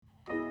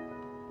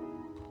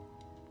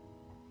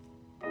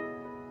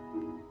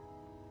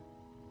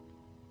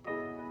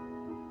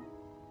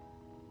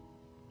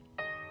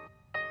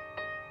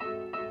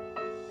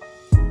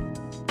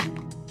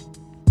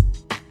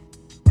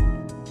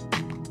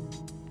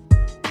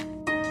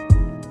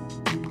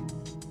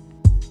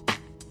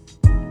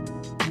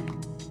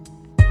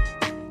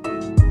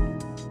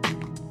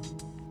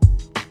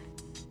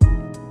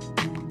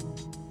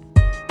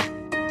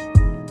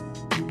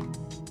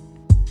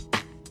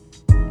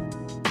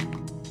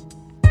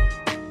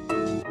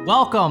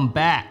Welcome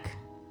back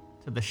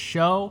to the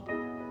show,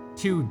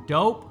 Too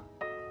Dope.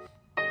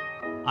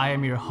 I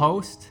am your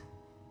host,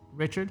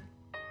 Richard.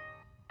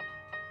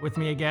 With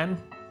me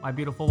again, my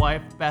beautiful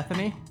wife,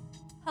 Bethany.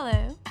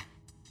 Hello.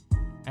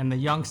 And the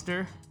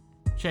youngster,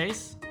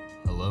 Chase.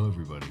 Hello,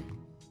 everybody.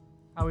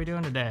 How are we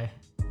doing today?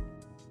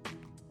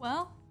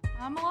 Well,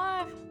 I'm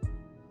alive.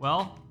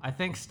 Well, I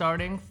think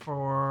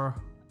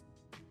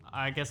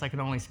I guess I can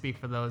only speak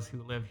for those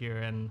who live here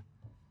in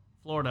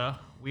Florida.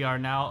 We are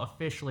now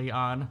officially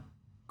on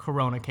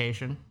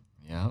Coronacation.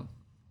 Yeah.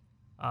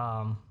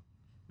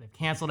 They've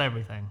canceled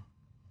everything.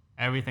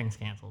 Everything's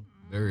canceled.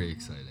 Very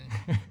exciting.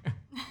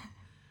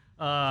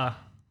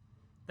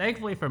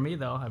 Thankfully for me,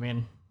 though, I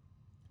mean,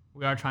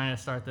 we are trying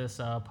to start this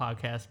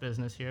podcast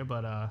business here,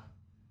 but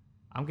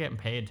I'm getting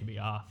paid to be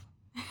off.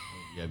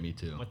 Yeah, me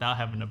too. Without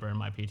having to burn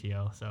my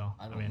PTO, so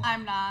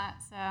I'm not,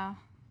 so.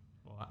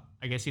 Well,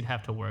 I guess you'd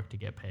have to work to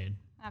get paid.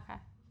 Okay,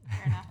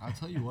 fair enough. I'll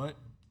tell you what,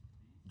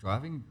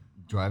 driving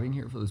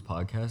here for this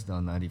podcast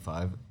down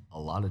 95, a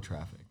lot of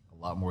traffic, a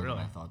lot more than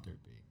I thought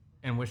there'd be.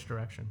 In which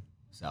direction?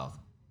 South.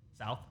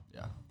 South?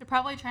 Yeah. They're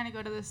probably trying to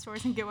go to the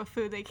stores and get what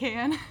food they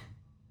can.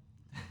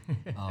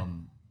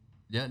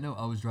 Yeah, no,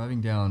 I was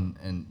driving down,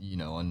 and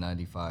on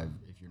 95,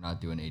 if you're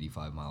not doing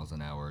 85 miles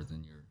an hour,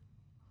 then you're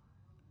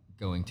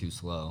going too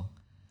slow.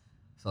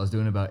 So I was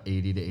doing about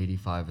 80 to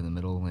 85 in the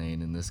middle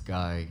lane, and this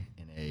guy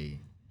in a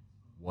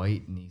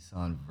white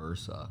Nissan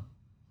Versa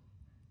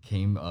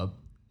came up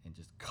and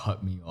just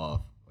cut me off.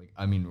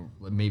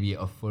 Maybe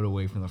a foot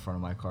away from the front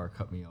of my car,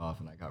 cut me off,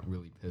 and I got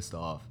really pissed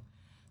off.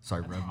 So I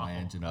revved my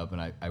engine up,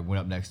 and I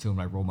went up next to him,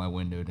 and I rolled my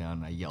window down,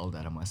 and I yelled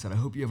at him. I said, "I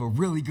hope you have a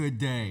really good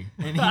day."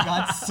 And he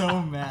got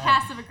so mad.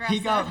 Passive aggressive.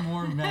 He got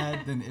more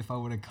mad than if I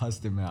would have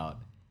cussed him out.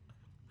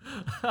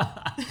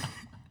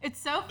 It's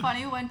so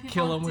funny when people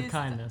Kill him with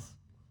kindness.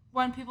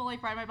 When people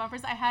ride my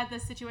bumpers. I had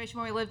this situation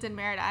when we lived in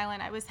Merritt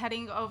Island. I was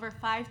heading over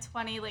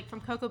 520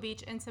 from Cocoa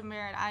Beach into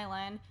Merritt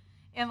Island,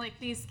 and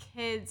these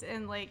kids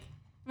and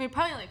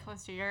probably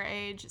close to your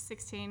age,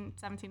 16,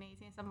 17,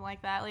 18, something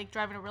like that,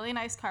 driving a really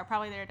nice car,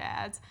 probably their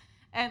dad's,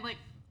 and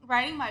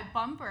riding my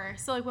bumper.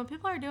 So when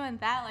people are doing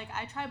that,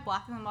 I try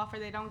blocking them off where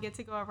they don't get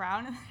to go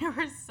around, and they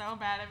were so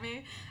mad at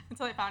me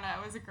until they found out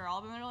I was a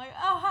girl. Then they're like,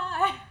 "Oh,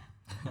 hi."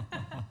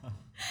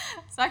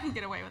 So I can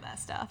get away with that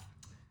stuff.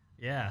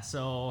 Yeah,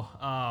 so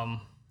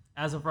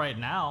as of right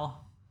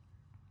now,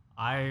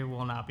 I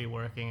will not be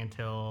working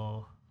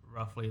until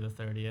roughly the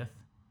 30th.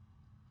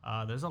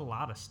 There's a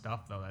lot of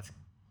stuff, though, that's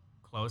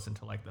closed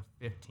until the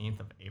 15th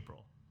of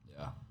April.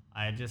 Yeah.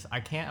 I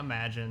can't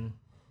imagine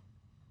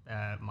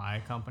that my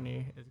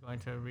company is going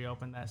to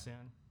reopen that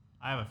soon.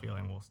 I have a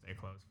feeling we'll stay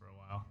closed for a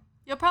while.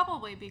 You'll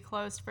probably be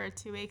closed for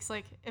 2 weeks,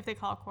 if they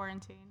call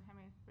quarantine. I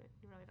mean,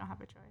 you really don't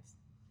have a choice.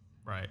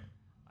 Right.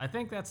 I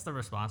think that's the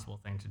responsible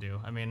thing to do.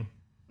 I mean,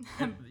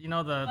 the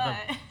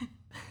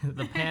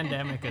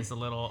pandemic is a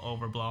little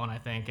overblown, I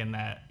think, in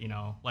that,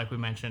 like we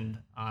mentioned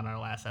on our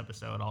last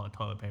episode, all the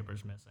toilet paper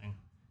is missing.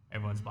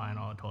 Everyone's buying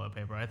all the toilet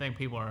paper. I think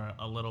people are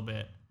a little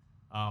bit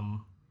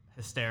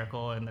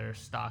hysterical, and they're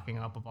stocking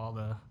up of all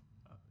the,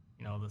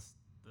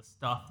 the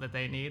stuff that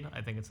they need.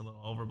 I think it's a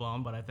little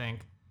overblown, but I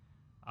think,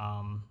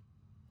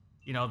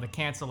 the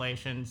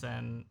cancellations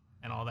and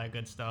all that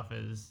good stuff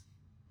is,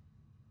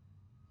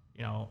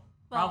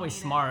 probably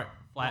smart,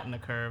 flatten the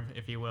curve,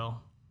 if you will.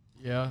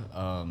 Yeah.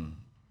 I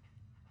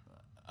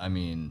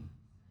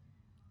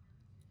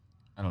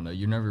don't know.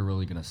 You're never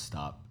really going to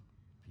stop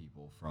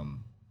people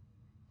from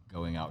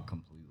going out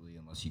completely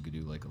unless you could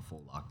do a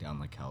full lockdown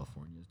like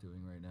California's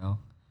doing right now.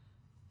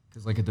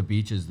 Because at the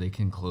beaches, they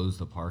can close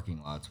the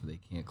parking lots, but they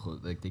can't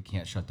they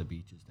can't shut the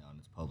beaches down.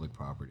 It's public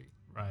property.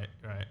 Right.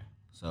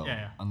 So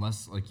yeah.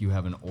 Unless you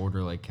have an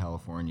order like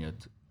California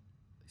to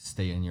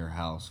stay in your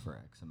house for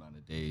X amount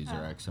of days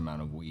or X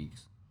amount of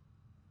weeks.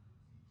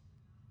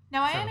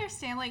 Now, I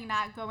understand,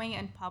 not going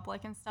in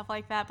public and stuff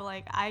like that, but,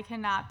 I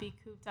cannot be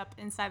cooped up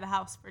inside the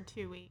house for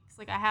 2 weeks.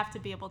 I have to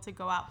be able to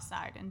go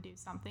outside and do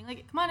something.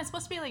 Come on, it's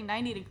supposed to be,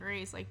 90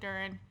 degrees,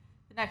 during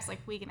the next,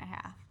 week and a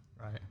half.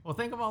 Right. Well,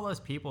 think of all those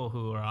people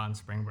who are on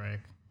spring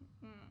break,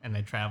 and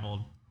they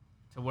traveled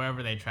to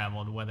wherever they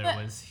traveled, whether it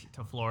was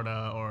to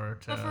Florida or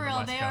to But for the real,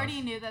 West they Coast.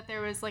 already knew that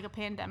there was, a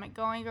pandemic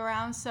going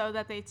around, so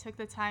that they took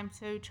the time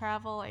to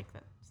travel,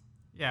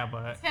 Yeah,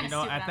 but, stupid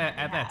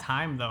at that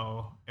time,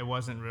 though, it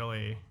wasn't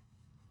really...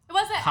 It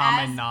wasn't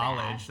common as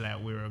knowledge bad.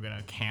 that we were going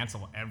to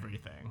cancel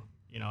everything.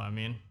 You know what I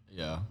mean?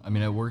 Yeah.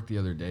 At work the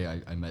other day,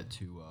 I met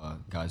two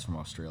guys from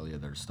Australia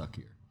that are stuck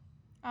here.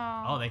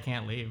 Oh, they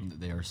can't leave.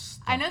 They are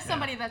stuck. I know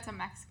somebody that's in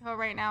Mexico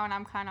right now, and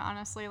I'm kind of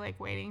honestly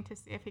waiting to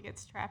see if he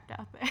gets trapped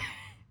out there.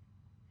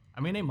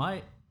 I mean, they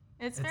might.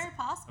 It's very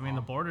possible. I mean,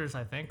 the borders,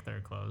 I think they're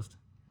closed.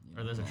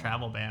 Or there's a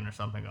travel ban or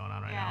something going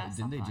on right now.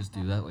 Didn't they just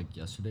do that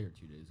yesterday or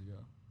 2 days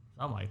ago?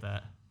 Something like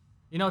that.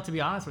 To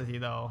be honest with you,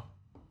 though,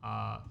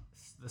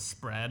 the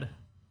spread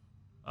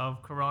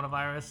of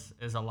coronavirus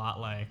is a lot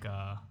like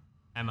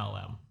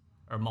MLM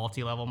or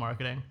multi-level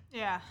marketing.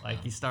 Yeah.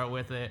 You start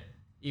with it,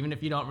 even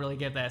if you don't really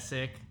get that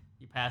sick,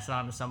 you pass it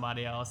on to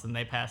somebody else, and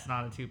they pass it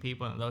on to two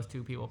people, and those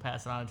two people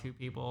pass it on to two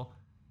people.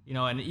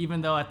 And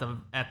even though at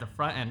the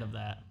front end of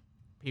that,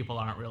 people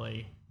aren't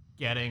really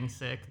getting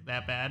sick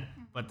that bad,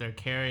 but they're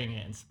carrying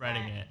it and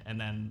spreading it, and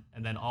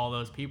then all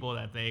those people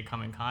that they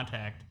come in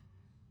contact,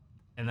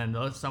 and then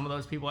some of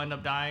those people end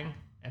up dying,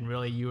 and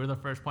really you were the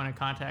first point of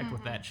contact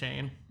with that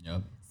chain.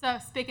 Yep. So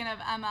speaking of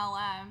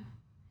MLM,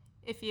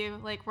 if you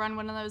like run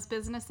one of those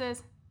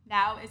businesses,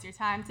 now is your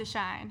time to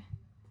shine.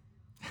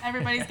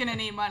 Everybody's gonna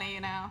need money,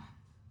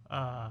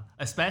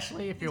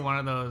 Especially if you're one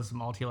of those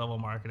multi-level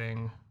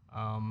marketing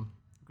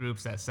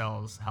groups that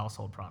sells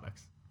household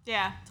products.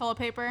 Yeah, toilet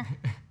paper.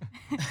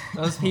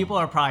 Those people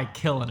are probably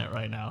killing it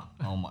right now.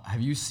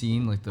 Have you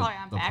seen like the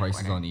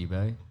prices order. on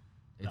eBay?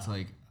 It's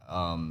like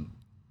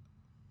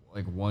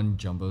one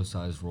jumbo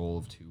sized roll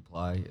of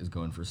 2-ply is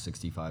going for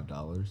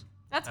 $65.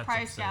 That's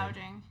price absurd.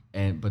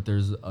 gouging. But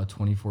there's a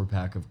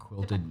 24-pack of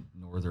quilted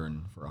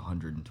Northern for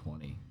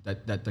 $120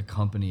 that the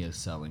company is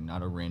selling,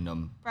 not a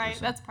random Right,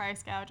 person. that's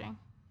price gouging.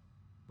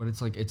 But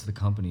it's like it's the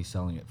company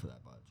selling it for that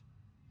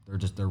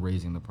much. They're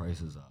raising the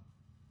prices up.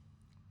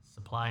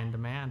 Supply and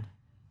demand,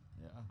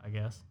 Yeah. I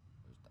guess.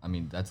 I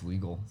mean, that's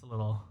legal. It's a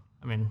little,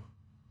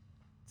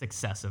 it's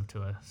excessive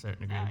to a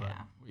certain degree, but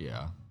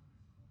Yeah.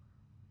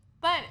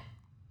 But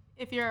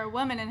if you're a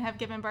woman and have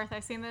given birth,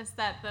 I've seen this,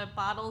 that the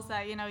bottles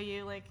that, you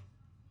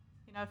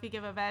if you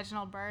give a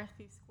vaginal birth,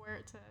 you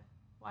squirt to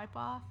wipe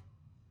off.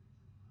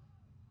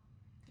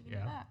 You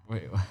can do that.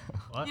 Wait.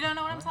 what? You don't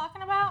know what I'm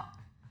talking about?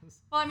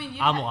 Well,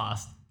 I'm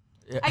lost.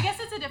 Yeah. I guess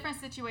it's a different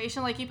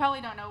situation. Like, you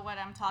probably don't know what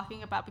I'm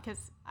talking about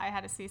because I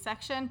had a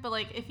C-section. But,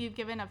 like, if you've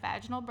given a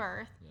vaginal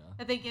birth,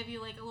 that they give you,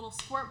 like, a little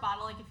squirt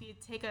bottle. Like, if you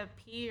take a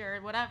pee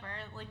or whatever,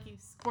 like, you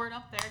squirt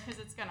up there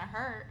because it's going to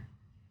hurt.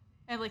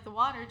 And, like, the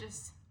water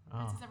just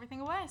rinses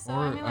everything away.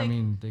 So,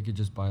 they could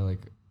just buy,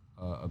 like,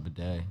 a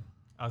bidet.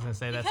 I was going to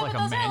say, that's but like a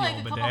those manual are,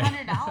 like,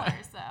 bidet.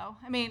 $200, though.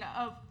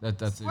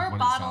 That's squirt what it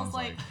bottle's, sounds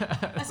like,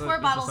 a It's squirt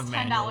bottle's just a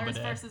manual $10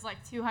 bidet. versus, like,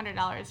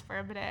 $200 for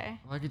a bidet.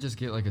 Well, I could just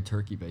get, like, a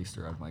turkey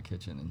baster out of my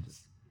kitchen and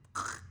just...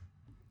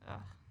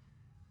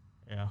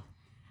 Yeah.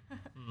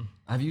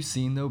 Have you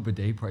seen, though,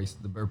 bidet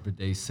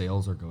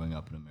sales are going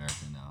up in America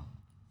now?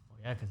 Well,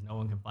 yeah, because no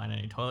one can find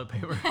any toilet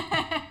paper.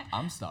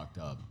 I'm stocked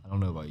up. I don't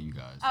know about you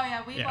guys. Oh,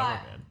 yeah, we yeah,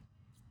 bought... we're good.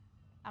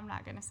 I'm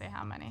not going to say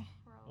how many.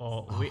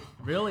 Well,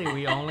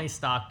 we only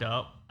stocked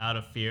up out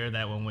of fear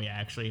that when we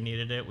actually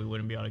needed it, we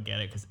wouldn't be able to get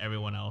it because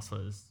everyone else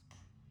was,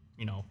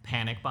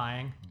 panic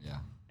buying. Yeah.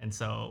 And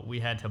so we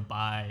had to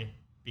buy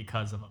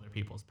because of other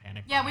people's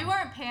panic Yeah, buying. we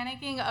weren't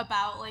panicking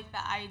about, like,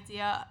 the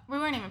idea. We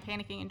weren't even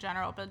panicking in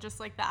general, but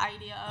just, like, the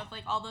idea of,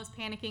 like, all those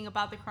panicking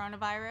about the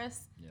coronavirus.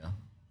 Yeah.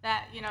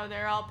 That,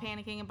 they're all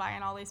panicking and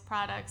buying all these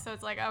products. So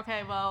it's like,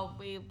 okay, well,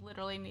 we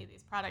literally need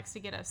these products to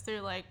get us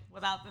through, like,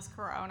 without this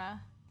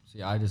corona.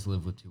 See, I just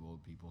live with 2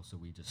 old people, so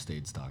we just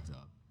stayed stocked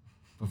up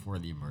before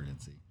the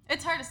emergency.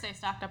 It's hard to stay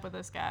stocked up with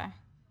this guy.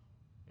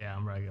 Yeah,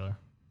 I'm regular.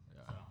 Yeah.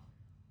 So,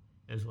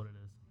 it is what it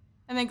is.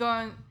 And then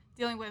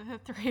dealing with a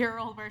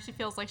 3-year-old where she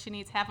feels like she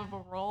needs half of a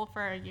roll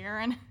for a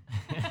urine.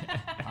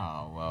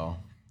 Oh,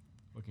 well,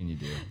 what can you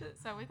do?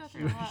 So we go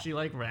through a lot. She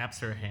like wraps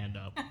her hand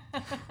up.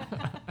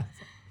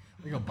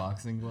 Like a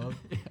boxing glove?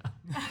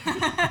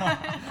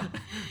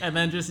 And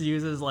then just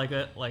uses like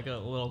a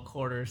little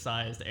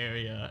quarter-sized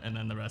area, and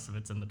then the rest of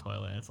it's in the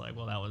toilet. It's like,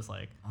 well, that was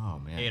like Oh,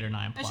 man. 8 or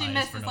 9 And plies she for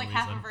misses no like reason.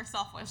 half of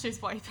herself when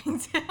she's wiping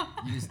too.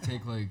 You just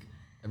take, like,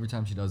 every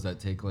time she does that,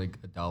 take,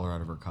 like, $1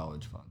 out of her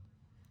college fund.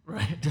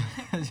 Right.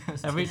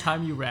 Every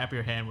time you wrap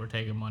your hand, we're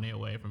taking money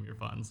away from your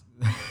funds.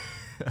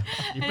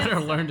 You better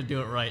learn to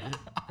do it right.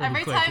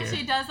 Every quick time here.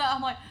 she does that,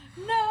 I'm like,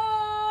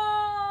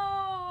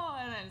 no!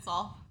 And then it's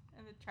all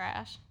in the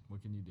trash.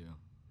 What can you do?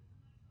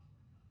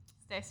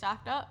 Stay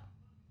stocked up.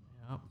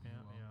 Yep.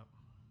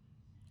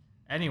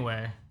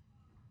 Anyway,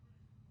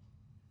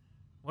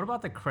 what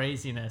about the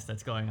craziness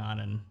that's going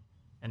on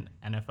in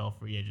NFL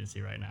free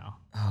agency right now?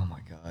 Oh, my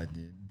God,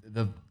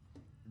 dude.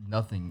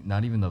 Nothing,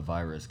 not even the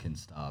virus can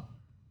stop.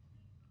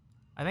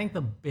 I think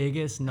the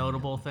biggest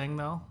notable thing,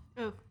 though,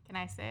 Ooh, can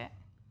I say it?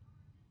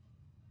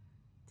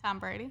 Tom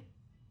Brady.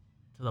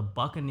 to the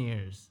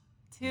Buccaneers.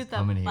 To He's the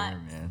coming here, butt.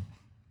 man.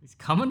 He's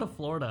coming to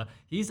Florida.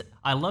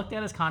 I looked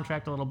at his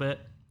contract a little bit,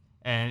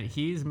 and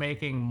he's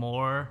making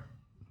more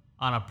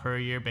on a per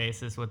year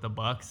basis with the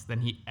Bucs than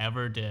he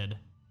ever did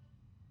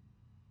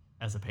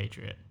as a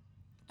Patriot.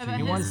 I bet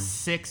He won his-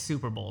 6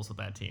 Super Bowls with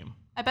that team.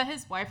 I bet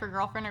his wife or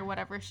girlfriend or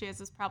whatever she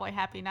is probably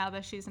happy now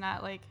that she's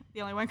not like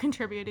the only one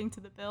contributing to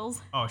the Bills.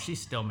 Oh, she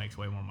still makes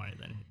way more money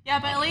than. Yeah,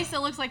 but at least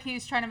it looks like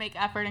he's trying to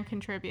make effort and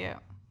contribute.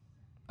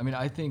 I mean,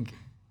 I think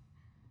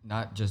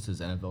not just his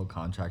NFL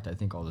contract. I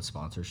think all the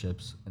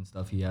sponsorships and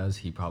stuff he has,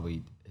 his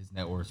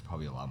net worth is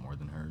probably a lot more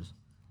than hers.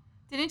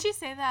 Didn't you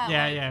say that?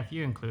 Yeah, like, yeah. If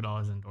you include all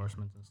his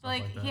endorsements and stuff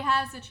like that. he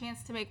has a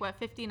chance to make what,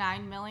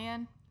 $59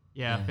 million?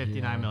 Yeah, Yeah,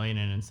 59 million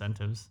in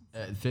incentives.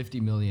 $50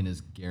 million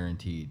is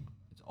guaranteed.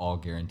 It's all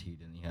guaranteed,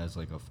 and he has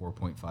like a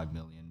 $4.5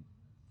 million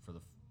for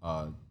the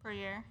Per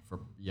year.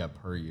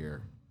 per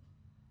year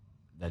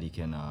that he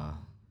can.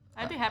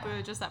 I'd be happy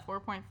with just that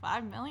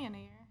 $4.5 million a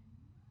year.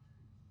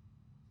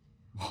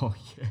 Oh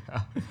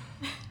yeah,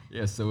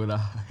 yeah. So would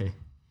I.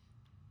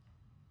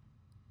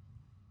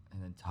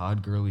 And then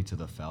Todd Gurley to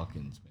the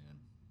Falcons, man.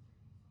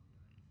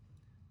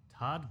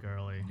 Todd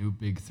Gurley. New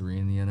big three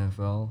in the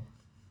NFL.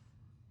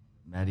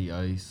 Matty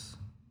Ice,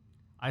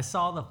 I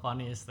saw the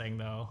funniest thing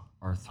though.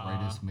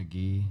 Arthritis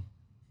McGee.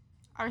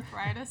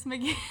 Arthritis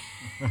McGee.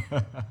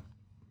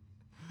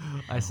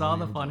 I saw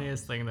the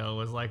funniest thing though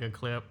was like a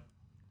clip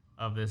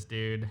of this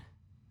dude,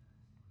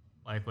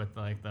 like with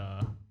like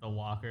the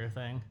walker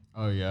thing,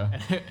 Oh yeah.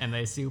 and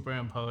they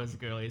superimposed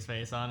Gurley's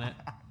face on it.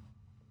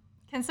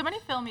 Can somebody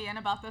fill me in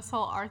about this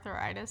whole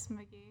arthritis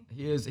McGee?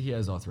 He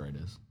has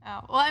arthritis. Oh,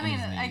 well, I mean,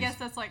 his I knees. guess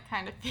that's like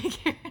kind of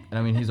figured. And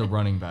I mean, he's a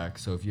running back,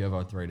 so if you have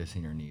arthritis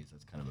in your knees,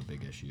 that's kind of a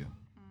big issue.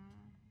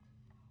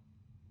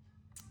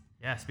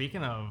 Yeah,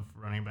 speaking of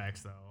running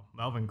backs though,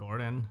 Melvin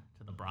Gordon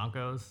to the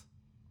Broncos.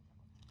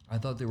 I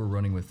thought they were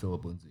running with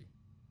Philip Lindsay.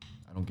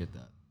 I don't get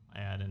that.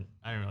 I didn't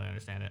really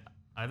understand it.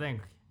 I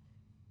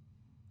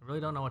really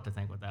don't know what to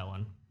think with that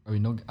one. I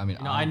mean,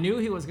 I knew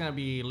he was gonna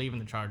be leaving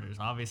the Chargers.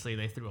 Obviously,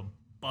 they threw a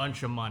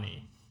bunch of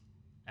money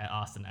at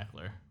Austin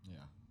Eckler. Yeah.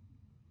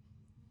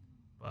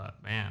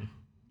 But man,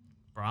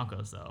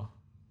 Broncos though.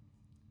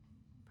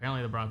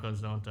 Apparently the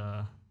Broncos don't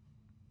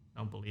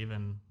believe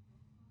in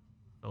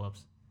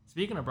Phillips.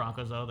 Speaking of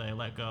Broncos though, they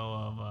let go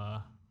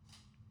of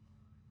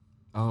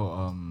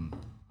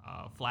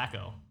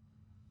Flacco.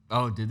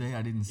 Oh, did they?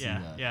 I didn't see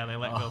Yeah, that. yeah, they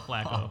let go of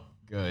Flacco.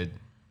 Good.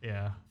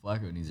 Yeah,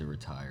 Flacco needs to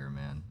retire,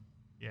 man.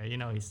 yeah,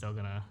 he's still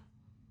gonna.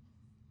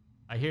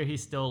 I hear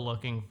he's still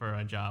looking for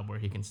a job where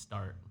he can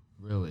start,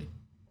 Really?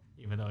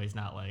 even though he's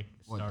not like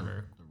What,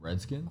 starter the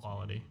Redskins?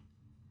 quality.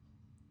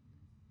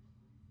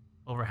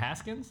 Over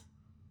Haskins?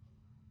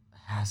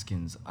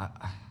 Haskins.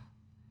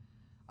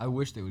 I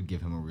wish they would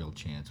give him a real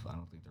chance, but I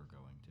don't think they're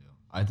going to.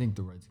 I think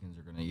the Redskins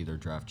are going to either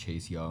draft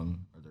Chase Young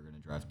or they're going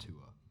to draft Tua.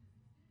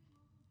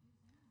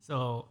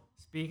 So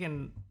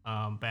speaking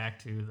back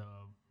to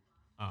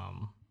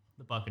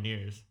the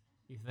Buccaneers,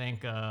 you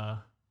think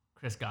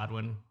Chris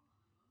Godwin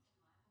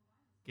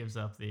gives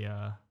up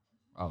the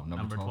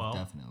Number 12,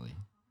 definitely.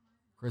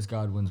 Chris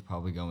Godwin's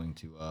probably going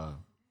to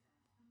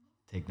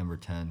take number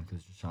 10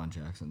 because Deshaun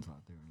Jackson's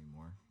not there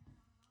anymore.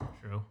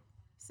 True.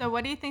 So,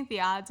 what do you think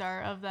the odds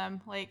are of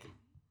them like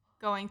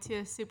going to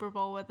a Super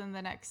Bowl within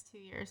the next 2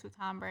 years with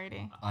Tom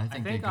Brady? I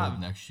think they could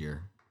next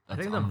year. I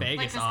think the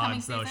Vegas this coming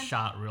odds though season?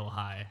 shot real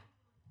high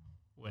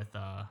with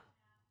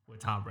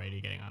Tom Brady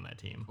getting on that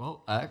team.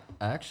 Well,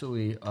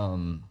 actually,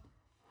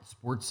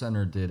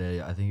 SportsCenter did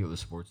I think it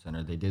was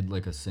SportsCenter. They did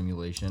like a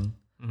simulation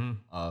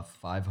of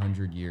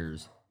 500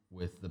 years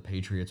with the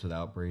Patriots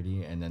without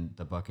Brady, and then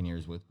the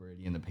Buccaneers with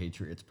Brady, and the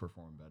Patriots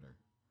perform better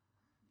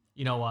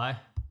You know why?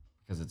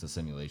 because it's a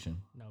simulation.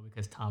 No,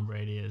 because Tom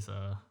Brady is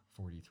a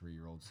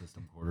 43-year-old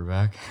system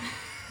quarterback.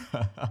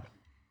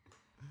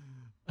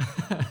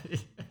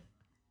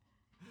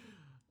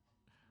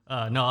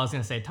 no, I was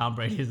gonna say Tom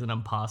Brady is an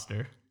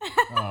imposter.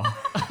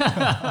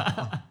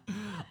 Oh.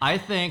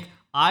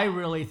 I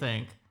really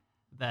think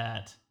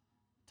that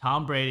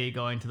Tom Brady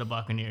going to the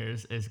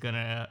Buccaneers is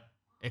gonna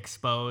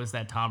expose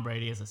that Tom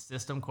Brady is a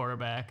system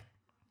quarterback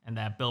and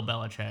that Bill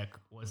Belichick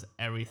was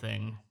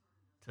everything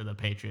to the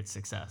Patriots'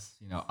 success.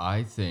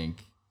 I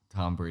think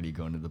Tom Brady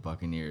going to the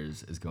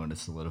Buccaneers is going to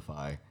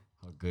solidify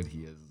how good he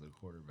is as a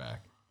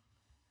quarterback.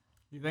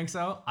 You think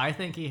so? I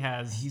think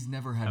He's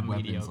never had a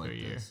weapons mediocre like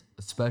year. this,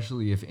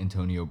 especially if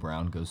Antonio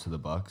Brown goes to the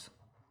Bucs.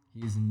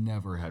 He's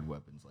never had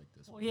weapons like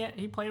this. Well,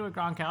 he played with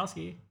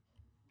Gronkowski.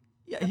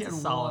 Yeah, That's a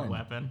solid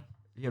weapon.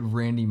 He had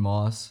Randy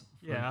Moss.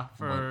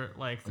 For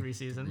like 3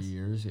 seasons. 3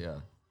 years, yeah.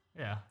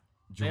 Yeah.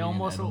 Julian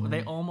Edelman.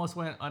 They almost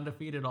went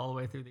undefeated all the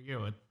way through the year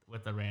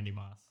with the Randy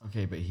Moss.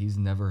 Okay, but he's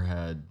never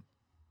had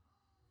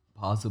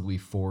possibly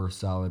 4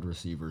 solid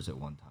receivers at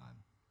one time.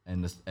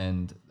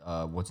 And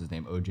what's his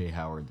name? O.J.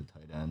 Howard, the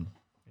tight end.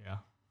 Yeah.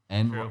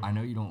 And True. I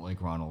know you don't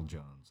like Ronald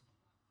Jones,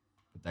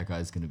 but that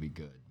guy's going to be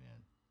good, man.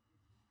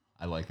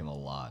 I like him a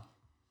lot.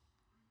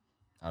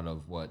 Out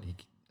of what? Did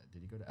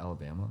he go to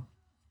Alabama?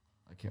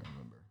 I can't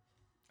remember.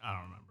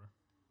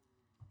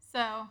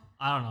 So,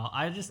 I don't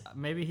know.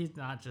 Maybe he's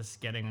not just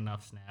getting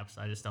enough snaps.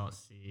 I just don't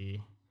see.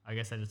 I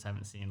guess I just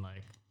haven't seen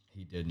like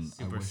He didn't.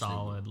 super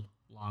solid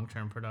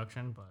long-term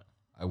production, but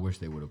I wish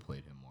they would have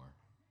played him more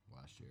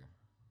last year.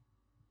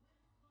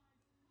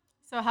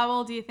 so how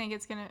old do you think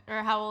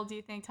how old do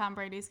you think Tom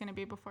Brady's gonna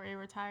be before he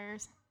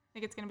retires?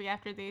 Think it's gonna be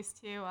after these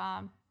 2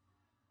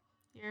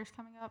 years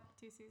coming up,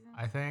 2 seasons?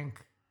 I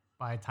think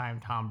by the time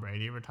Tom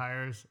Brady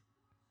retires,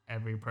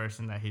 every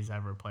person that he's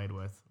ever played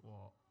with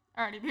will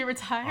Already be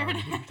retired.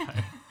 already be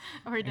retired,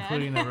 Or dead.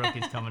 including the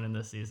rookies coming in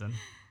this season.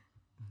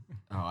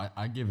 Oh,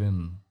 I give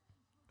him.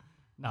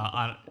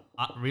 No,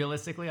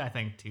 realistically, I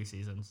think 2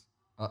 seasons.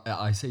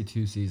 I say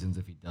 2 seasons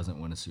if he doesn't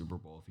win a Super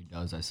Bowl. If he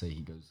does, I say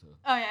he goes to.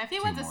 Oh yeah, if he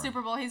wins a more.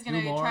 Super Bowl, he's 2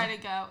 gonna more? try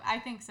to go. I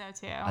think so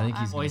too. I think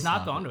he's Well, he's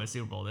not stop going it. to a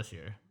Super Bowl this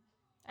year.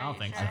 I Are don't you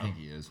think sure? so. I think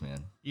he is,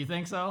 man. You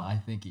think so? I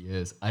think he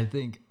is. I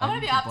think. I'm I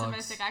gonna be think the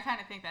optimistic. I kind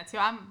of think that too.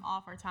 I'm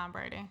all for Tom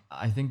Brady.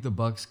 I think the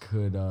Bucks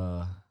could.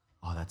 Oh,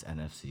 that's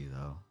NFC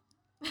though.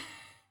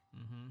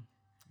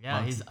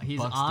 Yeah, Bucks- he's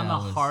Bucks on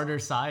Dallas. the harder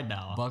side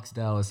now. Bucks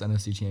Dallas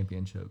NFC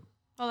Championship.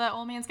 Well, that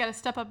old man's got to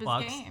step up his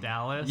Bucks game.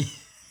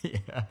 Dallas.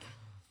 Yeah.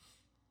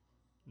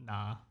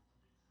 Nah,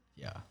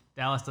 Yeah.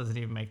 Dallas doesn't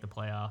even make the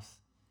playoffs,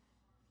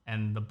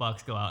 and the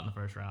Bucks go out in the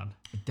first round.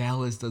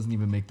 Dallas doesn't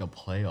even make the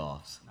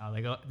playoffs. No,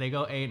 they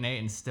go 8-8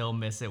 and still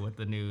miss it with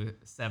the new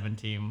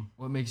 7-team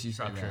What makes you say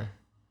structure. that?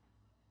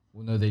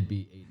 Well, no, they'd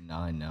be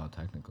 8-9 now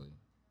technically.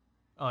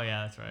 Oh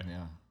yeah, that's right.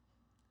 Yeah.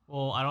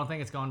 Well, I don't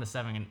think it's going to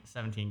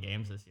 17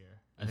 games this year.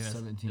 I think It's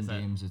that's- 17 is that-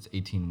 games. It's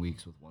 18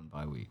 weeks with one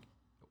bye week.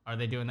 Are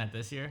they doing that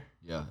this year?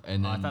 Yeah,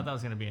 and Oh, then I thought that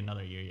was going to be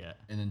another year yet.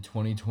 and in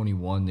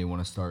 2021 they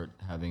want to start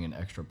having an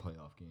extra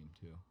playoff game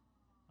too.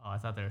 Oh, I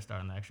thought they were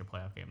starting the extra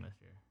playoff game this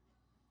year.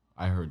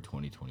 I heard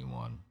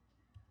 2021.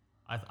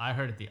 I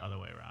heard it the other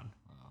way around.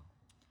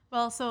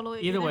 Well, so it'll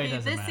Either way, be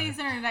doesn't this matter.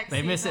 season or next They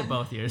season. miss it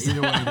both years.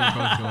 Either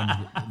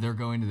way, they're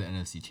going to the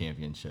NFC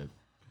Championship.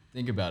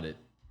 Think about it.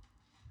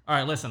 All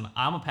right, listen,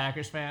 I'm a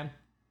Packers fan,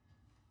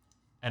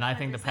 and I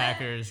think the 100%.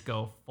 Packers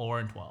go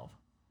 4-12.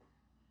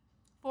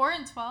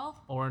 4-12.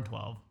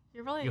 4-12.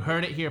 You're really. You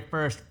heard it here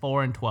first.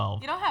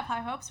 4-12. You don't have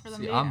high hopes for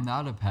them. See, do I'm you?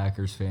 not a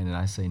Packers fan, and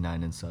I say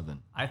 9-7.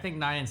 I think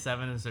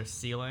 9-7 is their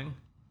ceiling.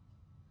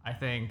 I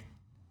think.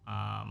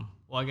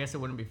 Well, I guess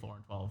it wouldn't be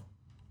 4-12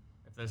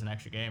 if there's an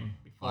extra game.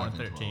 It'd be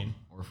 4-13.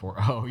 Or 4.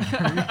 Oh,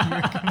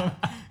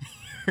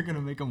 you're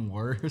gonna make them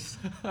worse.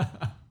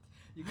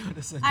 You could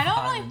have said I don't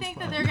 5 really and think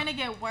 12. that they're gonna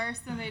get worse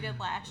than they did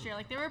last year.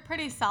 Like they were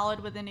pretty solid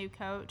with the new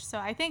coach, so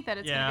I think that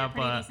it's Yeah, gonna be a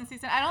pretty but- decent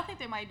season. I don't think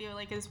they might do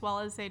like as well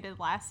as they did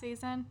last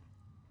season.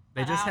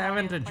 They But just I don't know haven't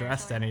any of the players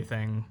addressed really.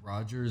 anything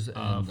Rodgers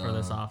and for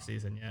this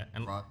offseason yet.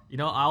 And, Ro-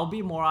 I'll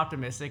be more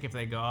optimistic if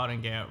they go out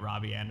and get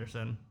Robbie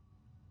Anderson.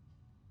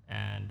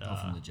 And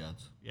from the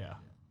Jets. yeah.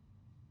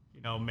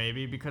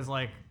 Maybe because,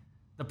 like,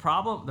 the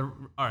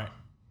problem... all right,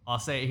 I'll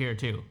say it here,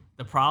 too.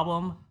 The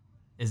problem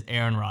is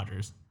Aaron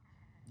Rodgers.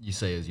 You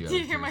say as you have Do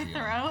a you hear my jersey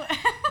on. throat?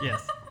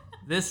 Yes.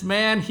 This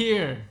man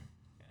here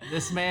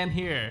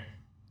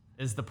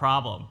is the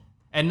problem.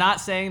 And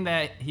not saying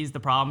that he's the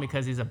problem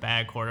because he's a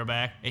bad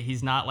quarterback.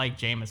 He's not like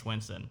Jameis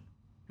Winston,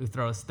 who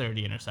throws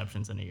 30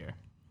 interceptions in a year.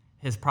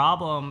 His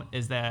problem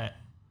is that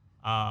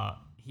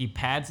he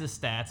pads his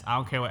stats. I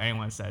don't care what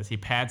anyone says. He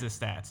pads his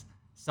stats.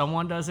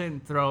 Someone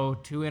doesn't throw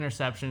 2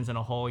 interceptions in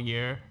a whole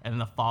year, and then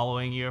the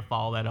following year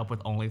follow that up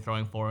with only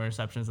throwing 4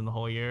 interceptions in the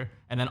whole year,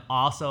 and then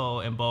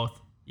also in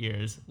both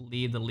years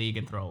lead the league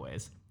in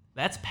throwaways.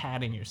 That's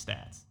padding your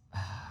stats.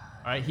 All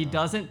right, he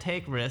doesn't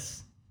take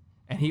risks,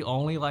 and he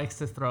only likes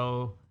to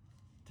throw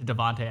to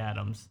Devontae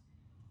Adams.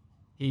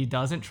 He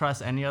doesn't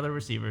trust any other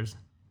receivers.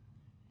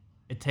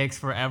 It takes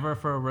forever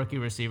for a rookie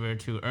receiver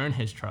to earn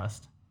his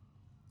trust.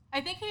 I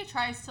think he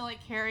tries to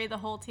like carry the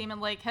whole team and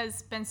like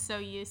has been so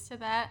used to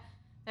that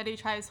he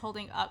tries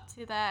holding up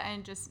to that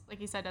and just like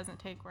you said doesn't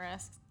take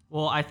risks.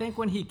 Well, I think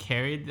when he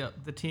carried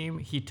the team,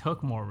 he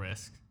took more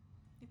risks.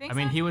 You think I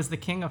mean, so? he was the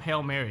king of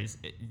Hail Marys.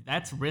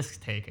 That's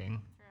risk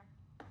taking.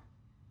 True.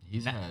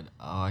 He's had.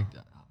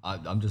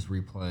 I'm just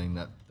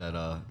replaying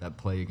that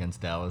play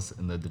against Dallas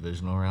in the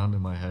divisional round in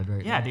my head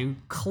right now. Yeah, dude,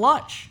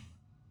 clutch.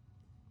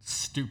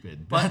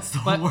 Stupid. But, That's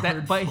the but,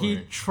 word but for he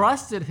it.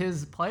 trusted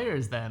his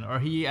players then, or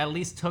he at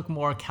least took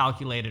more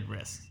calculated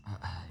risks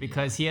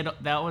because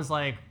that was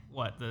like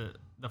what the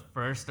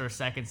first or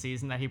second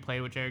season that he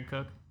played with Jared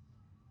Cook,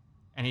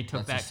 and he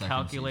took That's the that second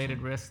calculated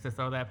season. risk to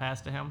throw that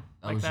pass to him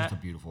That like was that. just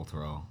a beautiful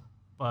throw.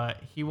 But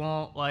he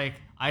won't like.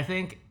 I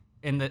think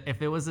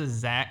if it was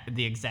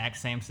the exact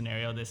same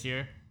scenario this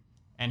year,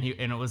 and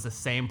it was the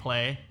same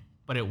play,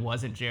 but it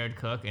wasn't Jared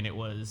Cook and it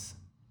was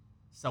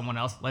someone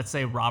else. Let's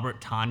say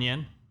Robert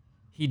Tonyan.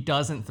 He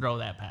doesn't throw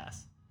that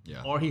pass.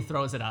 Yeah. Or he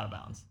throws it out of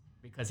bounds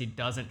because he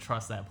doesn't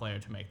trust that player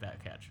to make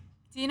that catch.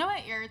 Do you know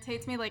what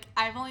irritates me? Like,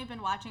 I've only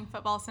been watching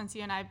football since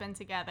you and I have been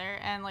together,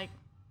 and, like,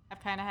 I've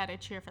kind of had to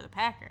cheer for the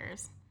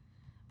Packers.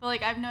 But,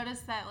 like, I've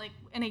noticed that, like,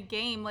 in a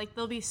game, like,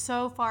 they'll be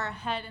so far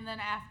ahead, and then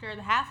after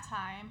the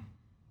halftime,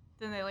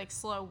 then they, like,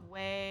 slow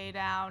way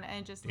down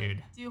and just, like,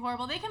 Dude. do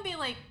horrible. They can be,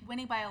 like,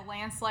 winning by a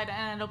landslide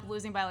and end up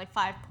losing by, like,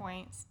 5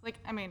 points. Like,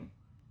 I mean,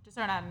 just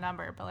throwing out a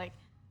number, but, like,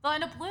 they'll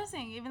end up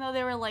losing even though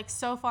they were, like,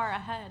 so far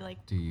ahead. Like,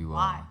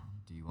 why?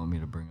 Do you want me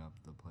to bring up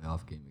the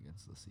playoff game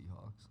against the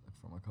Seahawks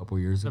from a couple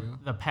years ago?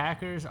 The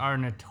Packers are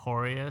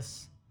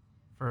notorious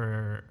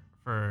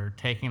for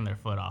taking their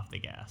foot off the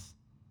gas.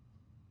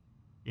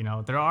 You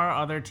know, there are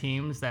other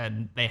teams that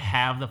they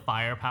have the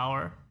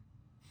firepower,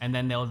 and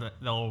then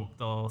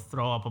they'll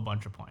throw up a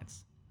bunch of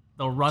points.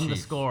 They'll run the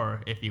Chiefs.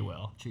 score, if you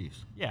will.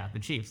 Chiefs. Yeah, the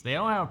Chiefs. They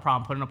don't have a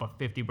problem putting up a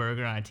 50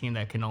 burger on a team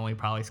that can only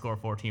probably score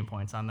 14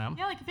 points on them.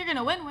 Yeah, like, if you're going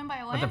to win by a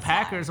But landslide. the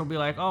Packers will be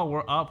like, oh,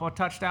 we're up a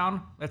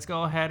touchdown. Let's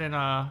go ahead and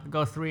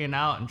go 3 and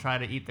out and try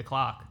to eat the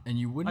clock. And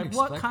you wouldn't Like,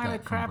 expect what kind that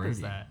of from crap Brady.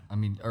 is that? I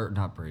mean, or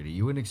not Brady.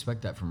 You wouldn't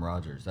expect that from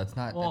Rodgers. That's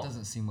not. Well, that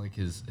doesn't seem like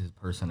his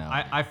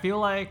personality. I feel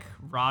like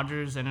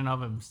Rodgers in and of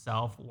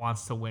himself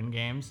wants to win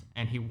games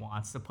and he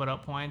wants to put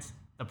up points.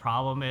 The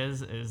problem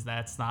is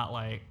that's not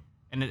like,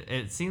 and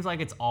it seems like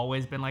it's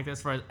always been like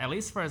this for at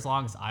least for as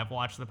long as I've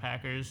watched the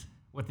Packers,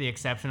 with the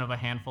exception of a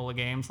handful of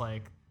games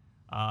like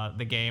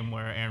the game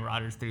where Aaron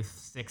Rodgers threw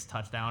 6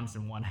 touchdowns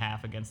in one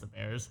half against the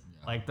Bears.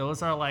 Yeah. Like,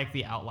 those are like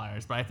the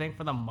outliers. But I think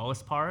for the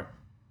most part,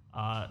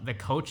 the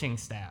coaching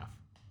staff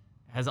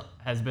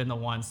has been the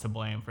ones to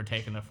blame for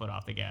taking their foot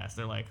off the gas.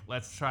 They're like,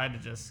 let's try to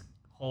just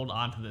hold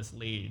on to this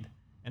lead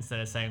instead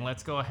of saying,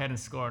 let's go ahead and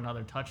score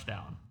another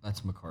touchdown.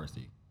 That's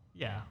McCarthy.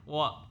 Yeah,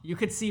 well, you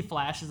could see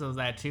flashes of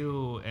that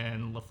too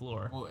in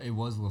LaFleur. Well, it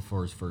was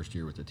LaFleur's first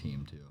year with the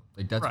team too.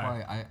 Like that's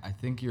Right. why I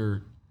think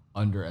you're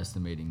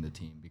underestimating the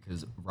team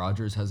because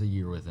Rodgers has a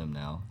year with him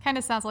now. Kind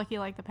of sounds like you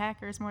like the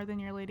Packers more than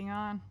you're leading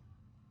on.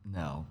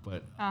 No,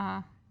 but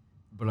Uh-huh.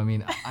 but I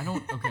mean I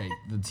don't. Okay,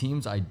 the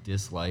teams I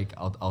dislike.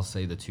 I'll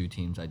say the 2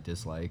 teams I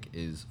dislike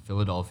is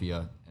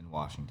Philadelphia and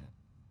Washington.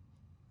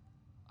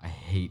 I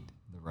hate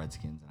the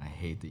Redskins and I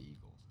hate the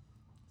Eagles.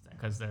 Is that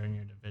because they're in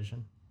your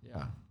division?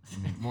 Yeah. I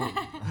mean, well,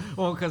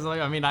 Well, because like,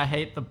 I mean, I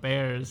hate the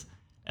Bears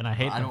and I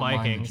hate I the don't mind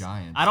the Vikings.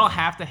 Giants. I don't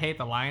have to hate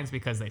the Lions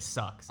because they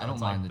suck. So I don't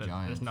it's mind like the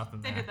Giants. There's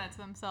nothing They there. did that to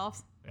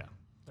themselves. Yeah,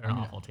 they're an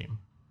awful team.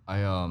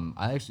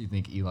 I actually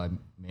think Eli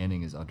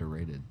Manning is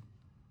underrated.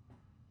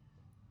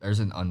 There's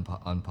an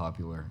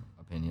unpopular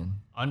opinion.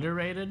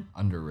 Underrated,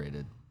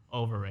 Underrated.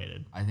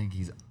 overrated. I think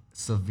he's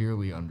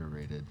severely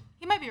underrated.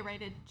 He might be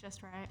rated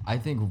just right. I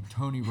think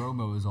Tony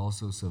Romo is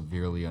also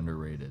severely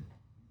underrated.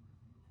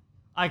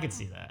 I could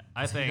see that.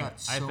 I 'Cause he think got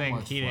so I think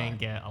much he didn't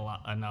flack.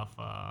 get enough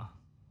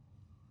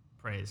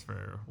praise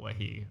for what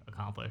he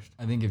accomplished.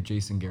 I think if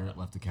Jason Garrett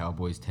left the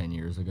Cowboys 10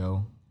 years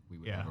ago, we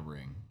would Yeah. have a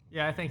ring.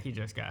 Yeah, I think he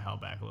just got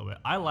held back a little bit.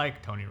 I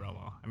like Tony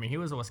Romo. I mean, he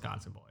was a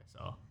Wisconsin boy,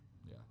 so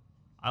Yeah.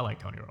 I like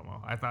Tony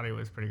Romo. I thought he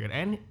was pretty good.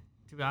 And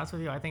to be honest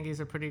with you, I think he's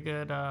a pretty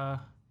good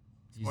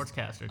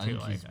sportscaster I too.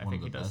 think he's I one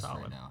think of he the does best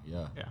solid. right now.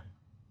 Yeah. Yeah.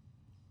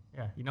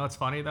 Yeah. You know what's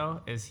funny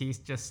though is he's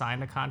just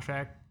signed a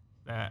contract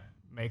that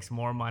makes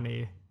more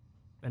money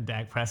than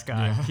Dak Prescott.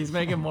 Yeah. He's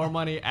making more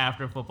money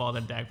after football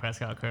than Dak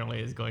Prescott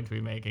currently is going to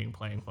be making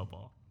playing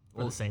football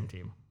for the same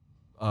team.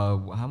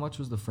 How much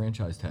was the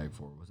franchise tag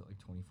for? Was it like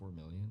 24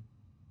 million?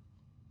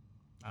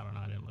 I don't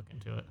know. I didn't look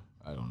into it.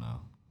 I don't know.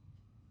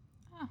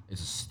 Huh.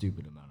 It's a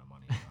stupid amount of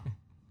money. Though.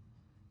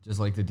 Just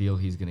like the deal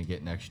he's going to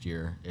get next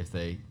year if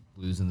they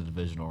lose in the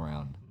divisional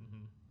round.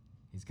 Mm-hmm.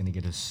 He's going to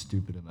get a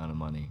stupid amount of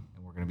money,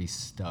 and we're going to be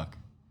stuck.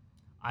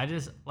 I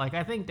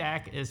think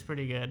Dak is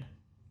pretty good.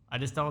 I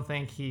just don't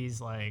think he's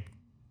like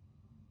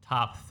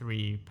top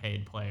 3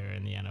 paid player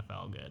in the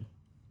NFL good.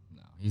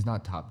 No, he's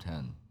not top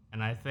 10.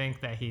 And I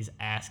think that he's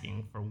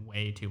asking for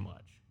way too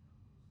much.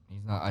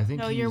 He's not. I think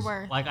Know he's, your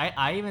worth. Like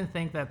I even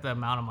think that the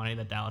amount of money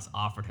that Dallas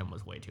offered him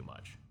was way too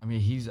much. I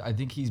mean, I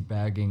think he's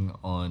bagging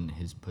on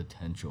his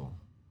potential.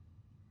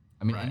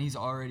 I mean, Right. and he's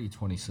already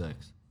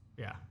 26,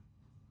 Yeah.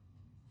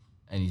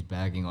 and he's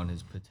bagging on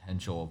his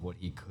potential of what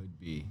he could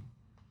be.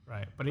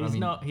 Right. But I he's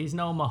mean- he's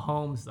no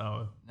Mahomes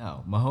though.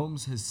 No,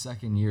 Mahomes, his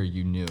second year,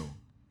 you knew.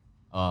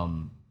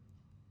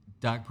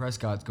 Dak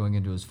Prescott's going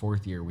into his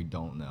 4th year. We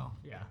don't know.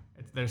 Yeah.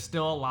 There's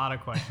still a lot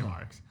of question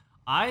marks.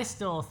 I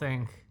still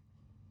think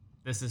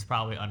this is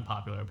probably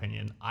unpopular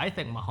opinion. I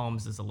think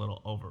Mahomes is a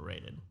little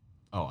overrated.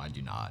 Oh, I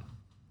do not.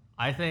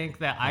 I think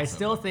that I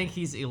still think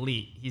he's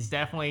elite. He's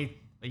definitely,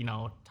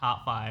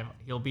 top 5.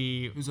 He'll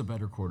be Who's a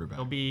better quarterback?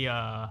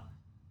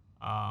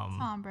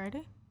 Tom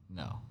Brady.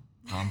 No,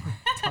 Tom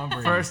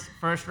Brady.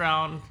 first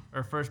round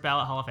or first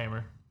ballot Hall of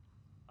Famer.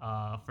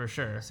 For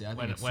sure. See, I think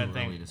when it's when too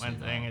thing early to say when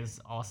that. thing is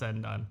all said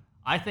and done.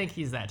 I think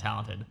he's that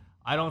talented.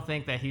 I don't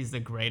think that he's the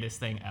greatest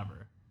thing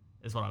ever,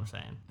 is what I'm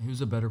saying.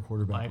 Who's a better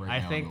quarterback Like right I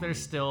now? think in the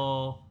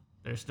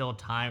there's still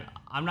time.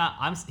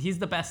 He's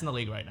the best in the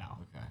league right now.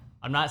 league? Okay.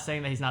 I'm not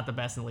saying that he's not the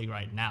best in the league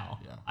right now.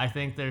 Yeah. I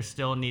think there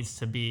still needs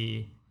to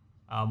be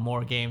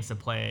more games to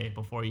play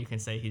before you can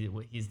say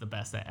he's the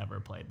best that ever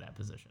played that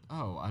position.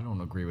 Oh, I don't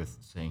agree with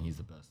saying he's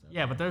the best. Ever.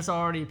 Yeah, but there's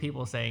already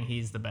people saying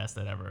he's the best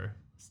that ever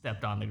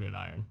stepped on the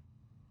gridiron.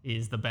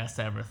 He's the best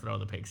to ever throw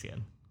the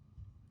pigskin.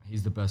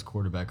 He's the best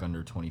quarterback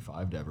under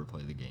 25 to ever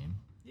play the game.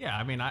 Yeah,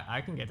 I mean,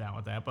 I can get down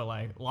with that, but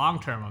like long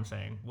term, I'm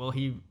saying, will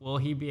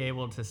he be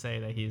able to say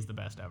that he's the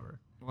best ever?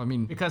 Well, I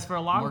mean, Because for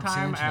a long Mark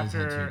time Sanchez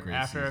had two after great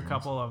a seasons.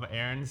 couple of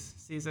Aaron's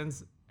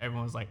seasons,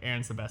 everyone was like,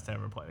 Aaron's the best to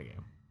ever play the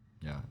game.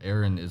 Yeah,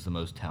 Aaron is the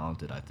most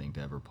talented, I think,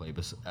 to ever play,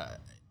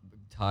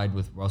 tied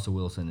with Russell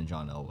Wilson and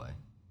John Elway.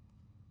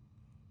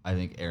 I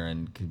think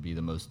Aaron could be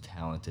the most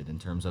talented in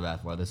terms of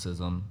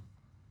athleticism,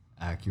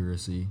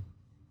 accuracy.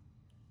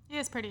 He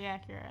is pretty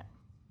accurate.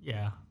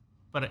 Yeah,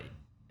 but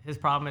his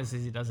problem is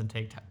he doesn't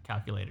take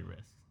calculated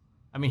risks.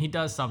 I mean, he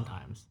does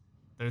sometimes.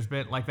 There's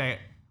been like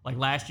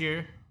last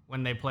year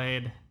when they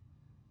played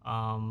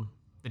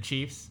the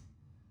Chiefs,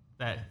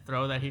 that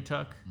throw that he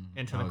took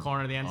into the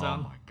corner of the end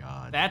zone. Oh my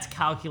God! That's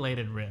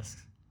calculated risk.